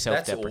if it is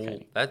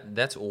self-deprecating.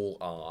 That's all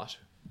art.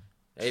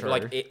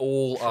 True.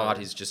 All art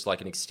is just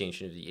like an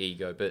extension of the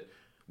ego. But,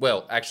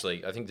 well,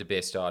 actually, I think the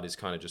best art is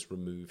kind of just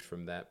removed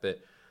from that. But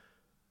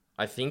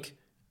I think,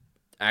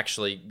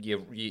 actually,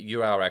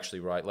 you are actually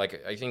right.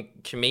 Like, I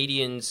think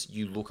comedians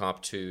you look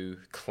up to,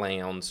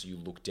 clowns you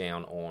look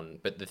down on.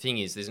 But the thing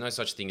is, there's no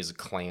such thing as a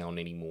clown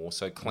anymore.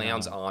 So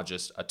clowns are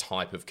just a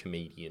type of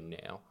comedian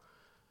now.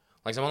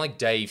 Like someone like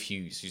Dave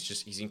Hughes, who's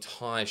just, his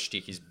entire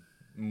shtick is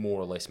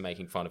more or less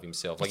making fun of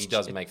himself. Like, he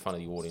does make fun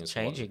of the audience. It's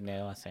changing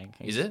now, I think.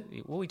 Is it?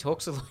 Well, he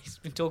talks a lot. He's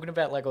been talking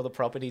about like all the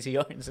properties he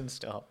owns and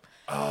stuff.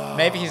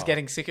 Maybe he's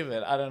getting sick of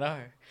it. I don't know.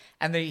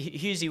 And the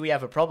Hughesy, we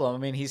have a problem. I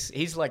mean,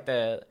 he's like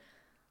the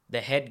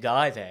head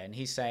guy there, and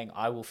he's saying,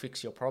 "I will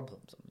fix your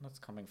problems." And that's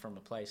coming from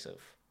a place of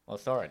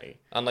authority.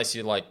 Unless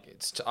you're like,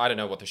 I don't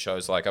know what the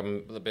show's like.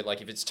 I'm a bit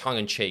like, if it's tongue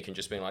in cheek and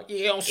just being like,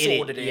 yeah, I'll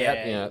sort it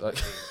out. yeah. Like,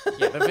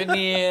 Yeah, the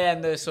veneer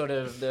and the sort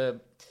of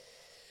the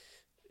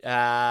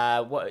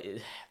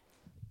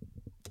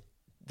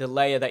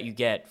layer that you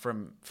get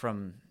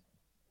from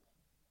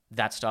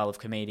that style of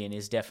comedian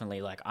is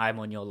definitely like, I'm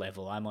on your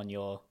level, I'm on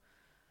your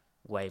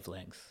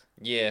wavelength.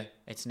 yeah.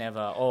 It's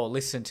never, oh,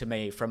 listen to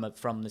me from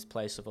this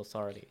place of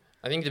authority.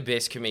 I think the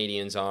best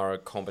comedians are a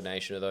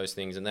combination of those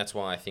things, and that's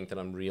why I think that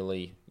I'm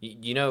really...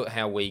 You know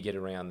how we get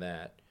around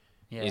that?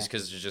 Yeah. Is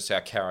because it's just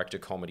our character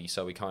comedy,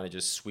 so we kind of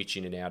just switch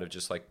in and out of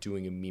just like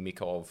doing a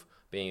mimic of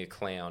being a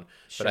clown.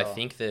 But I Sure.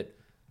 think that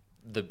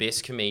the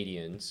best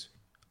comedians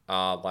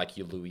are like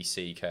your Louis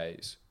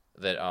C.K.'s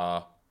that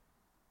are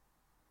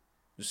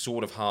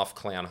sort of half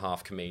clown,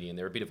 half comedian.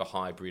 They're a bit of a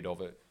hybrid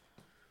of it.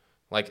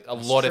 Like a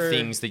lot of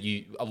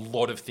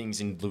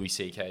things in Louis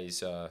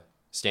C.K.'s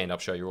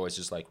stand-up show, you're always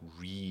just like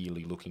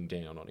really looking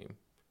down on him.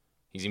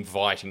 He's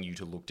inviting you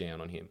to look down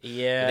on him.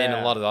 Yeah. But then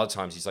a lot of the other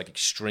times he's like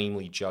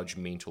extremely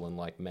judgmental and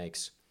like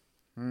makes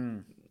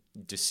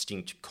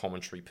distinct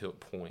commentary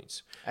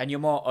points. And you're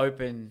more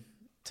open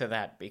to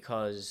that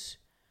because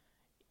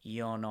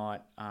you're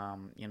not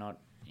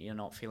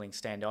feeling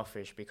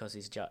standoffish because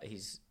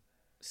he's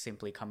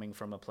simply coming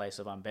from a place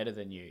of, I'm better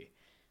than you.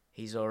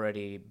 He's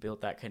already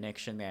built that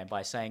connection there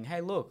by saying, "Hey,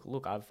 look,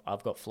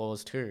 I've got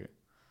flaws too."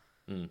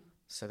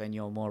 So then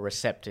you're more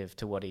receptive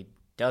to what he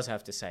does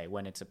have to say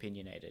when it's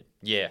opinionated.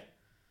 Yeah.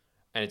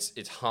 And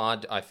it's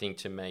hard, I think,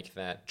 to make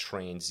that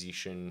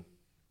transition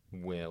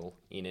well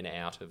in and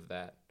out of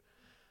that.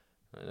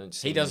 I don't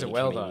see He does many it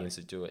well, though. comedians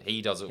that do it.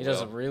 He does it He well.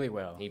 does it really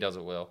well. He does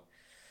it well.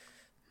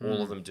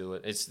 All of them do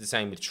it. It's the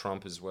same with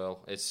Trump as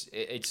well. It's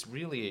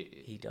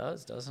really... He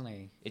does, doesn't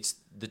he? It's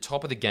the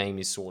top of the game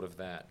is sort of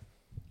that.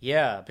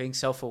 Yeah, being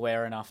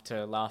self-aware enough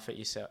to laugh at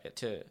yourself,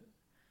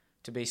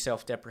 to be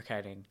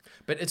self-deprecating,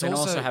 But it's and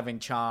also... also having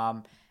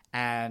charm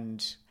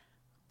and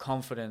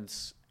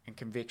confidence and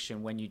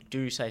conviction when you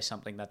do say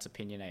something that's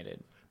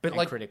opinionated But and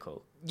like-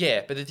 critical.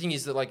 Yeah, but the thing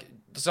is that, like,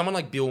 someone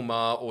like Bill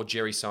Maher or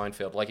Jerry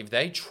Seinfeld, like, if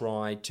they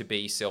tried to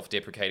be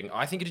self-deprecating,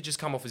 I think it'd just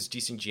come off as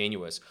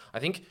disingenuous. I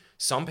think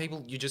some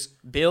people, you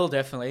just... Bill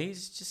definitely.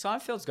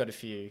 Seinfeld's got a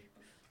few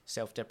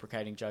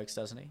self-deprecating jokes,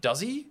 doesn't he? Does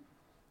he?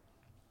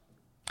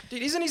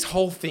 Dude, isn't his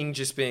whole thing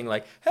just being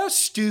like, how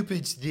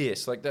stupid's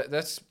this? Like,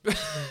 that's...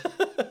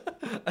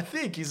 I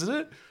think, isn't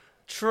it?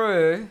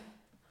 True,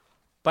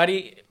 but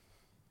he.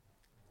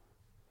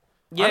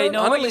 Yeah, I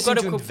don't you've listen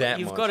got to him that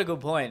you've much. got a good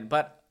point.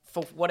 But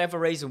for whatever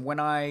reason, when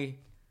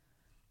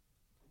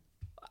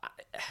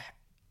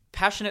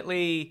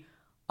passionately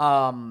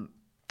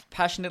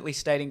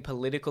stating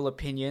political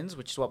opinions,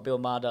 which is what Bill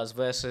Maher does,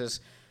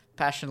 versus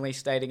passionately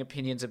stating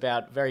opinions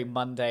about very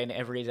mundane,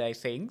 everyday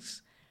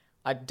things.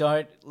 I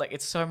don't like.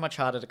 It's so much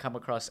harder to come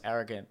across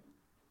arrogant,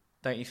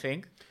 don't you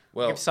think?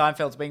 Well, If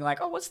Seinfeld's being like,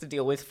 "Oh, what's the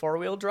deal with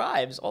four-wheel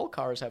drives? All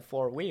cars have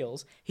four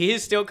wheels." He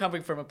is still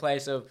coming from a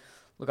place of,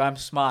 "Look, I'm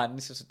smart. And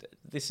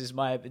this is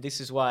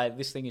why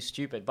this thing is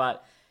stupid."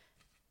 But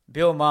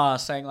Bill Maher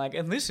saying like,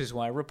 "And this is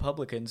why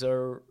Republicans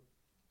are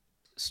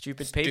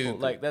stupid people."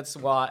 Stupid. Like that's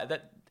why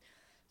that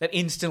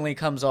instantly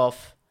comes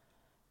off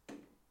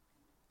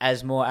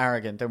as more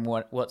arrogant than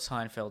what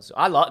Seinfeld's.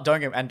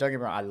 Don't get me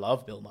wrong, I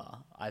love Bill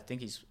Maher. I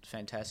think he's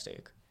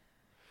fantastic.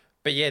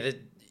 but yeah,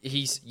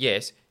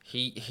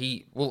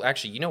 he. Well,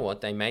 actually, you know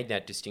what? They made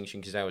that distinction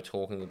because they were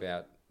talking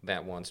about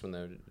that once when they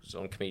were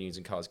on Comedians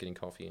in Cars Getting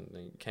Coffee, and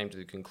they came to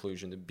the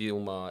conclusion that Bill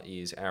Maher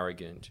is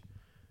arrogant,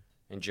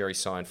 and Jerry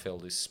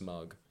Seinfeld is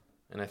smug,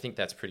 and I think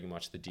that's pretty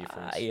much the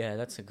difference. Yeah,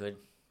 that's a good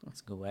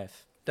way.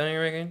 Don't you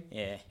reckon?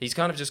 Yeah. He's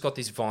kind of just got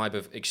this vibe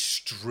of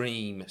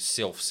extreme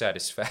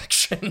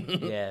self-satisfaction.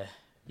 Yeah.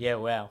 Yeah,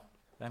 wow.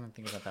 I don't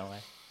think about it that way.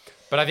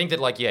 But I think that,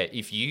 like, yeah,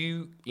 if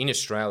you in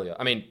Australia,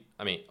 I mean,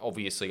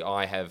 obviously,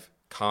 I have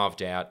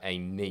carved out a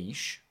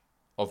niche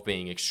of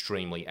being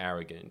extremely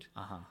arrogant,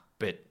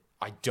 but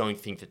I don't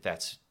think that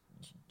that's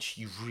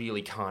you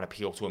really can't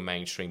appeal to a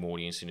mainstream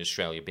audience in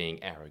Australia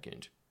being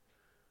arrogant.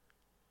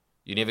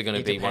 You're never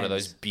going to be one of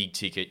those big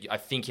ticket. I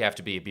think you have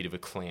to be a bit of a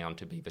clown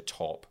to be the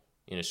top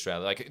in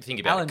Australia. Like, think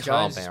about Alan it,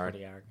 Carl Jones is Barron.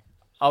 pretty arrogant.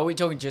 Oh, we're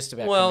talking just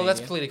about Well, comedians?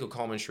 that's political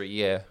commentary,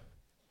 yeah.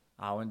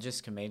 Oh, and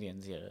just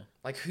comedians, yeah.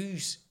 Like,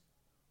 who's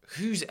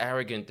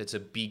arrogant that's a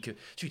big...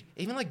 Dude,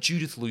 even like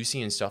Judith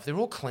Lucy and stuff, they're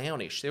all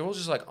clownish. They're all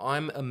just like,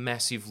 I'm a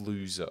massive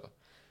loser.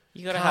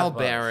 You gotta Carl have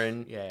both.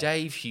 Barron, Yeah.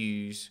 Dave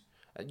Hughes.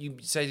 You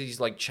say that he's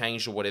like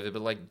changed or whatever,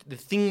 but like the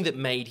thing that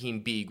made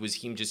him big was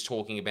him just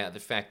talking about the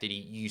fact that he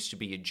used to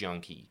be a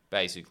junkie,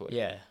 basically.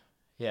 Yeah.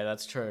 Yeah,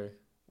 that's true.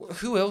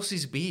 Who else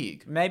is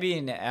big? Maybe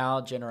in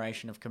our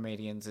generation of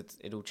comedians,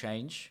 it'll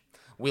change.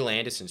 Will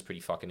Anderson's pretty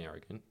fucking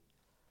arrogant.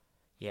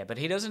 Yeah, but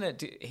he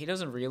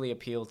doesn't really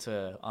appeal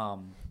to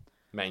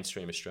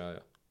Mainstream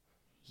Australia.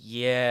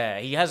 Yeah,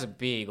 he has a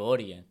big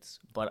audience,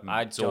 but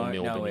I It's all don't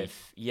know Melbourne-y.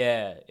 if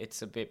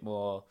it's a bit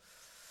more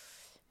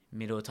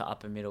middle to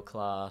upper middle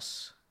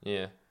class.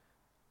 Yeah.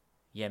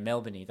 Yeah,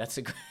 Melbourne. That's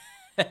a good,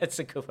 that's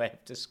a good way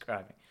of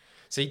describing.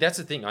 See, that's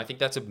the thing. I think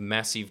that's a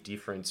massive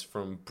difference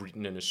from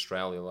Britain and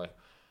Australia. Like,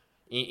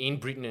 in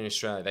Britain and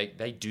Australia,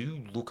 they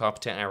do look up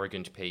to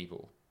arrogant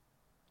people.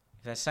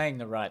 If they're saying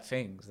the right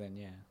things, then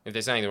yeah. If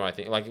they're saying the right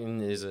thing. Like,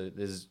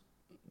 there's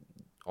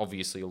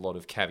obviously a lot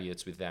of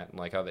caveats with that.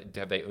 Like,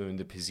 have they earned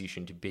the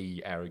position to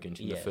be arrogant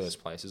in the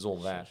first place? There's all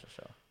that.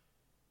 Sure.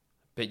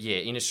 But yeah,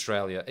 in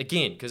Australia,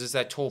 again, because it's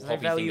that tall They poppy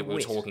thing value that we were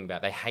wit. talking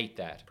about, they hate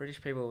that.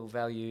 British people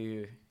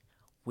value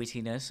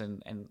wittiness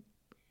and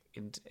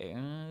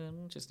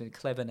just the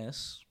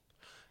cleverness.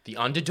 The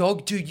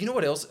underdog? Dude, you know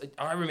what else?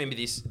 I remember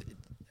this.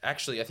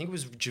 Actually, I think it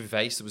was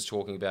Gervais that was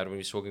talking about it when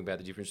he was talking about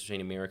the difference between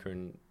America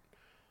and...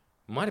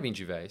 Might have been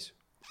Gervais.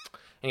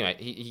 Anyway,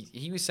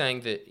 he was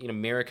saying that in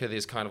America,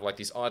 there's kind of like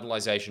this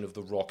idolization of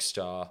the rock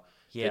star.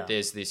 Yeah. That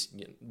there's this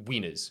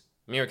winners.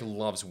 America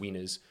loves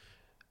winners.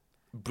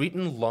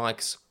 Britain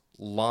likes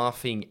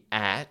laughing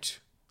at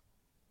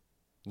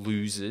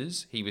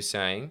losers, he was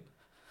saying.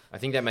 I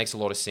think that makes a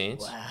lot of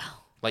sense. Wow.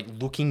 Like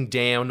looking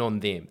down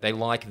on them. They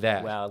like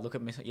that. Wow, look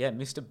at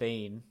Mr.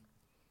 Bean.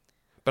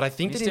 But I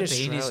think that in Mr.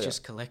 Bean Australia... is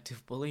just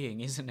collective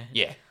bullying, isn't it?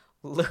 Yeah.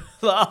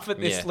 Laugh at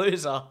this Yeah.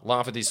 loser.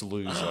 Laugh at this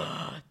loser.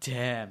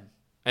 Damn.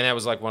 And that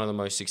was like one of the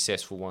most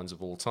successful ones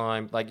of all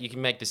time. Like you can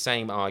make the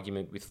same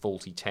argument with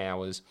Fawlty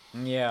Towers.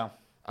 Yeah.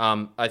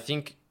 I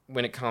think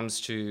when it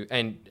comes to,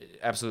 and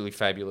absolutely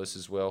fabulous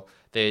as well,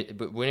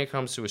 but when it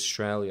comes to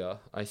Australia,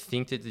 I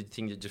think that the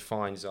thing that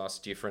defines us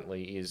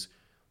differently is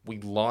we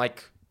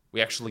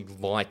actually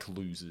like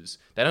losers.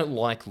 They don't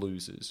like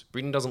losers.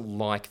 Britain doesn't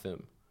like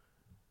them.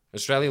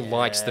 Australia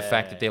likes the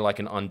fact that they're like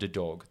an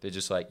underdog. They're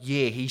just like,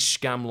 yeah, he's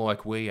scum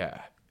like we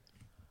are.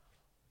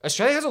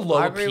 Australia has a low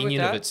I agree with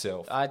opinion of that.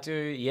 itself. I do,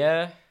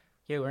 yeah.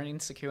 Yeah, we're an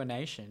insecure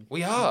nation.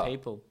 We are.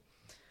 People.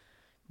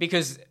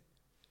 Because,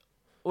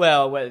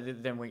 well,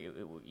 then we've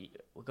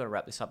got to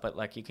wrap this up, but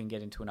like you can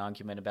get into an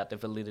argument about the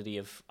validity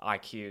of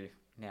IQ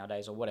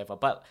nowadays or whatever.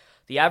 But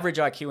the average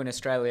IQ in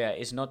Australia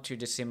is not too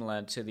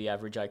dissimilar to the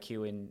average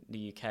IQ in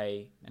the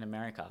UK and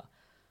America.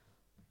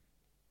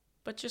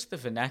 But just the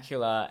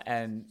vernacular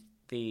and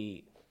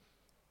the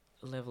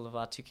level of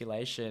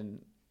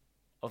articulation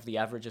of the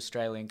average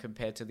Australian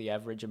compared to the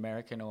average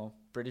American or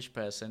British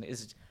person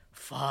is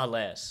far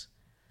less.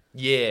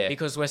 Yeah.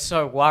 Because we're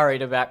so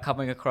worried about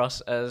coming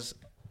across as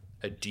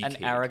A dickhead.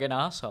 an arrogant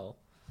asshole.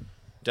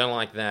 Don't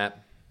like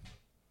that.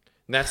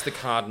 And that's the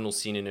cardinal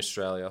sin in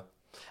Australia.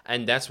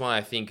 And that's why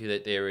I think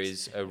that there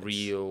is a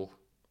real...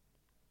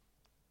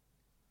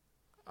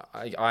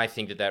 I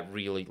think that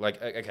really...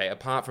 Like, okay,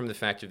 apart from the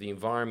fact of the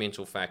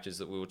environmental factors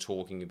that we were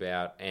talking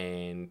about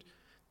and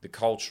the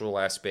cultural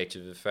aspect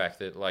of the fact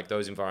that like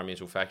those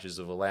environmental factors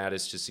have allowed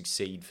us to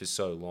succeed for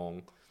so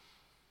long.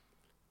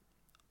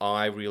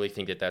 I really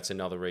think that that's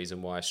another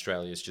reason why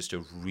Australia is just a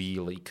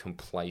really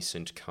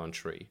complacent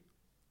country.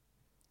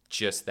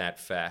 Just that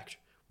fact.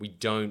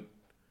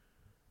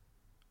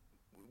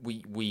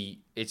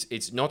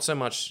 It's not so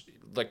much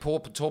like tall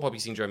poppy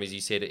syndrome, as you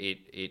said,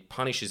 it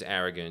punishes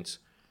arrogance,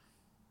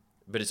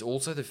 but it's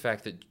also the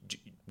fact that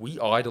we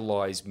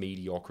idolize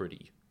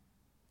mediocrity.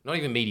 Not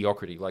even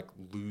mediocrity, like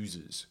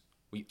losers.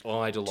 We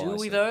idolize Do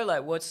we them. though?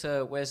 Like, where's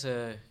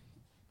an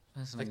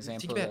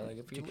example?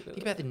 Think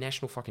about the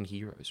national fucking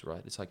heroes,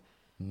 right? It's like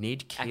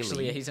Ned Kelly.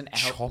 Actually, he's an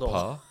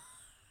outlaw.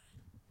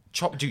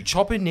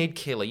 Chopper, Ned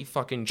Kelly,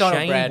 fucking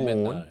Donald Shane Bradman,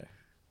 Warne. though.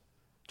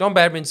 Don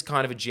Badman's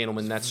kind of a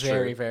gentleman, that's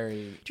Very, true.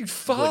 very. Dude,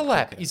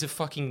 Farlap is a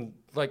fucking,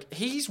 like,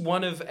 he's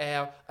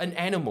an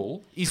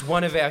animal is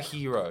one of our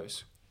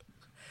heroes.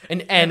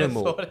 An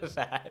animal. Never thought of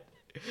that.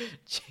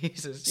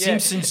 Jesus.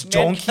 Simpson's Ned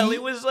donkey? Kelly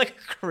was like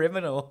a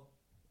criminal.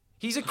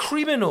 He's a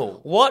criminal.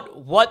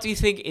 What do you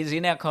think is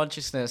in our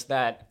consciousness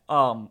that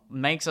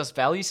makes us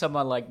value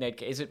someone like Ned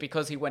Kelly? Is it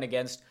because he went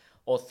against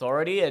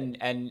authority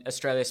and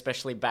Australia,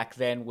 especially back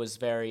then, was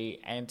very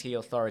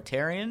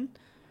anti-authoritarian?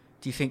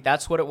 Do you think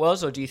that's what it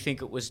was, or do you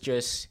think it was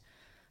just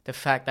the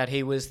fact that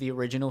he was the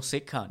original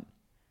sick cunt?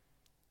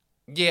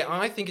 Yeah,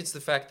 I think it's the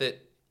fact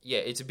that,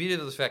 it's a bit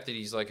of the fact that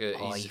he's like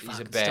he's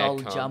a bad stole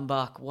cunt.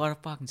 Jumbuck. What a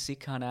fucking sick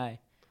cunt, eh?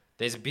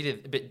 There's a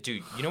bit of, but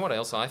dude, you know what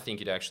else I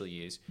think it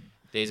actually is?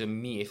 There's a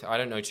myth. I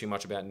don't know too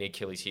much about Ned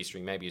Kelly's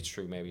history. Maybe it's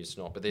true, maybe it's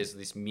not. But there's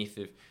this myth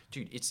of,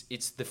 dude,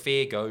 it's the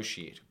fair go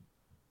shit.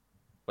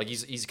 Like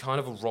he's kind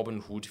of a Robin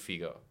Hood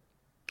figure.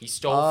 He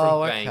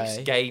stole from banks,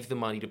 gave the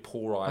money to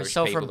poor Irish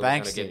stole people. from that were gonna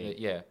banks, get did it.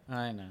 he? Yeah.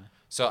 I know.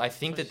 So I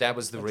think that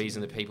was the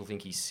reason that people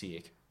think he's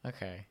sick.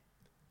 Okay.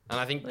 And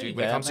I think, There dude, you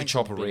when it go, comes that to makes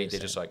Chopper a bit of Reed, they're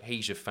sense. just like,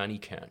 he's a funny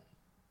cunt.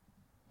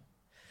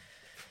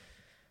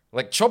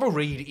 Like, Chopper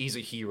Reed is a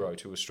hero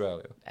to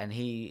Australia. And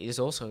he is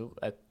also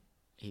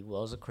he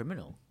was a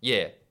criminal.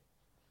 Yeah.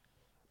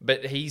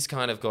 But he's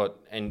kind of got,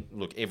 and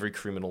look, every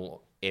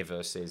criminal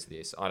ever says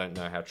this. I don't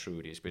know how true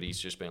it is, but he's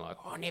just been like,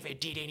 I never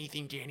did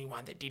anything to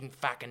anyone that didn't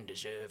fucking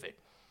deserve it.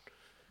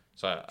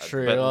 So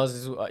True.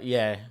 but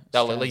Yeah.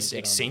 they'll Australians at least get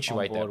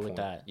accentuate on board that with point.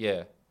 that.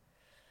 Yeah.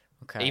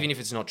 Okay. Even if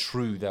it's not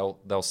true,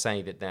 they'll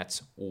say that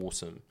that's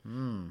awesome.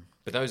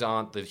 But those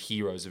aren't the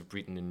heroes of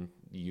Britain and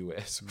the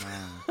US.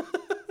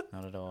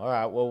 Not at all. All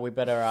right. Well, we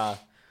better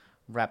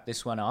wrap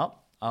this one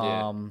up.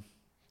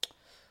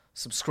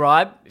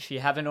 Subscribe if you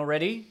haven't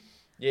already.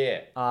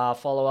 Yeah.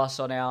 Follow us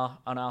on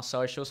our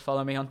socials.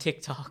 Follow me on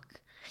TikTok.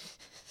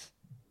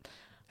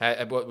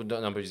 What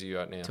numbers are you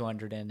at now?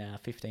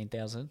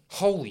 215,000.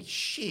 Holy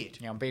shit.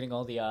 Yeah, I'm beating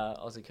all the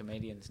Aussie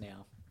comedians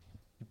now.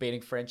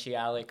 Beating Frenchie,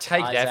 Alex,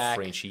 Take Isaac, that,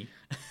 Frenchie.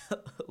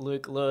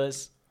 Luke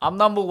Lewis. I'm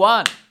number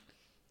one.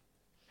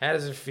 How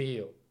does it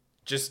feel?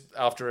 Just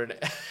after an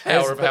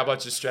hour of how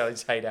much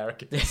Australians hate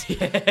arrogance.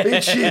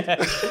 Big shit.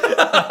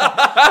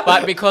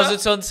 But because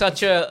it's on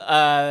such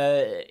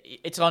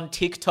it's on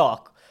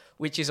TikTok,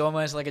 which is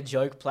almost like a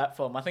joke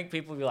platform. I think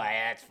people will be like,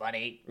 yeah, it's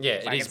funny. Yeah,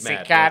 it fucking is sick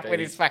mad. cat Like, with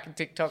his fucking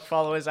TikTok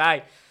followers, eh?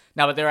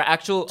 No, but there are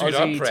actual Dude,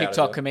 I'm Aussie proud of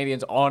TikTok them.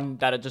 comedians on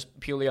that are just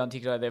purely on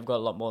TikTok. They've got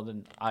a lot more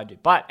than I do.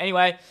 But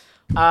anyway,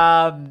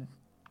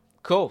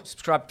 cool.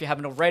 Subscribe if you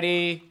haven't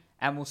already,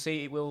 and we'll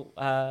see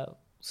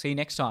you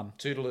next time.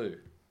 Toodaloo.